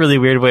 That's a really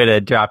weird way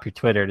to drop your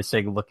Twitter, to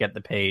say look at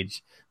the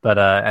page. But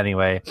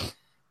anyway,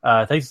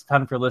 thanks a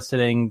ton for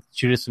listening.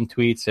 Shoot us some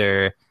tweets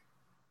or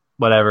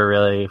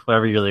whatever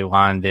you really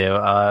want to do.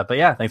 But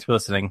yeah, thanks for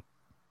listening.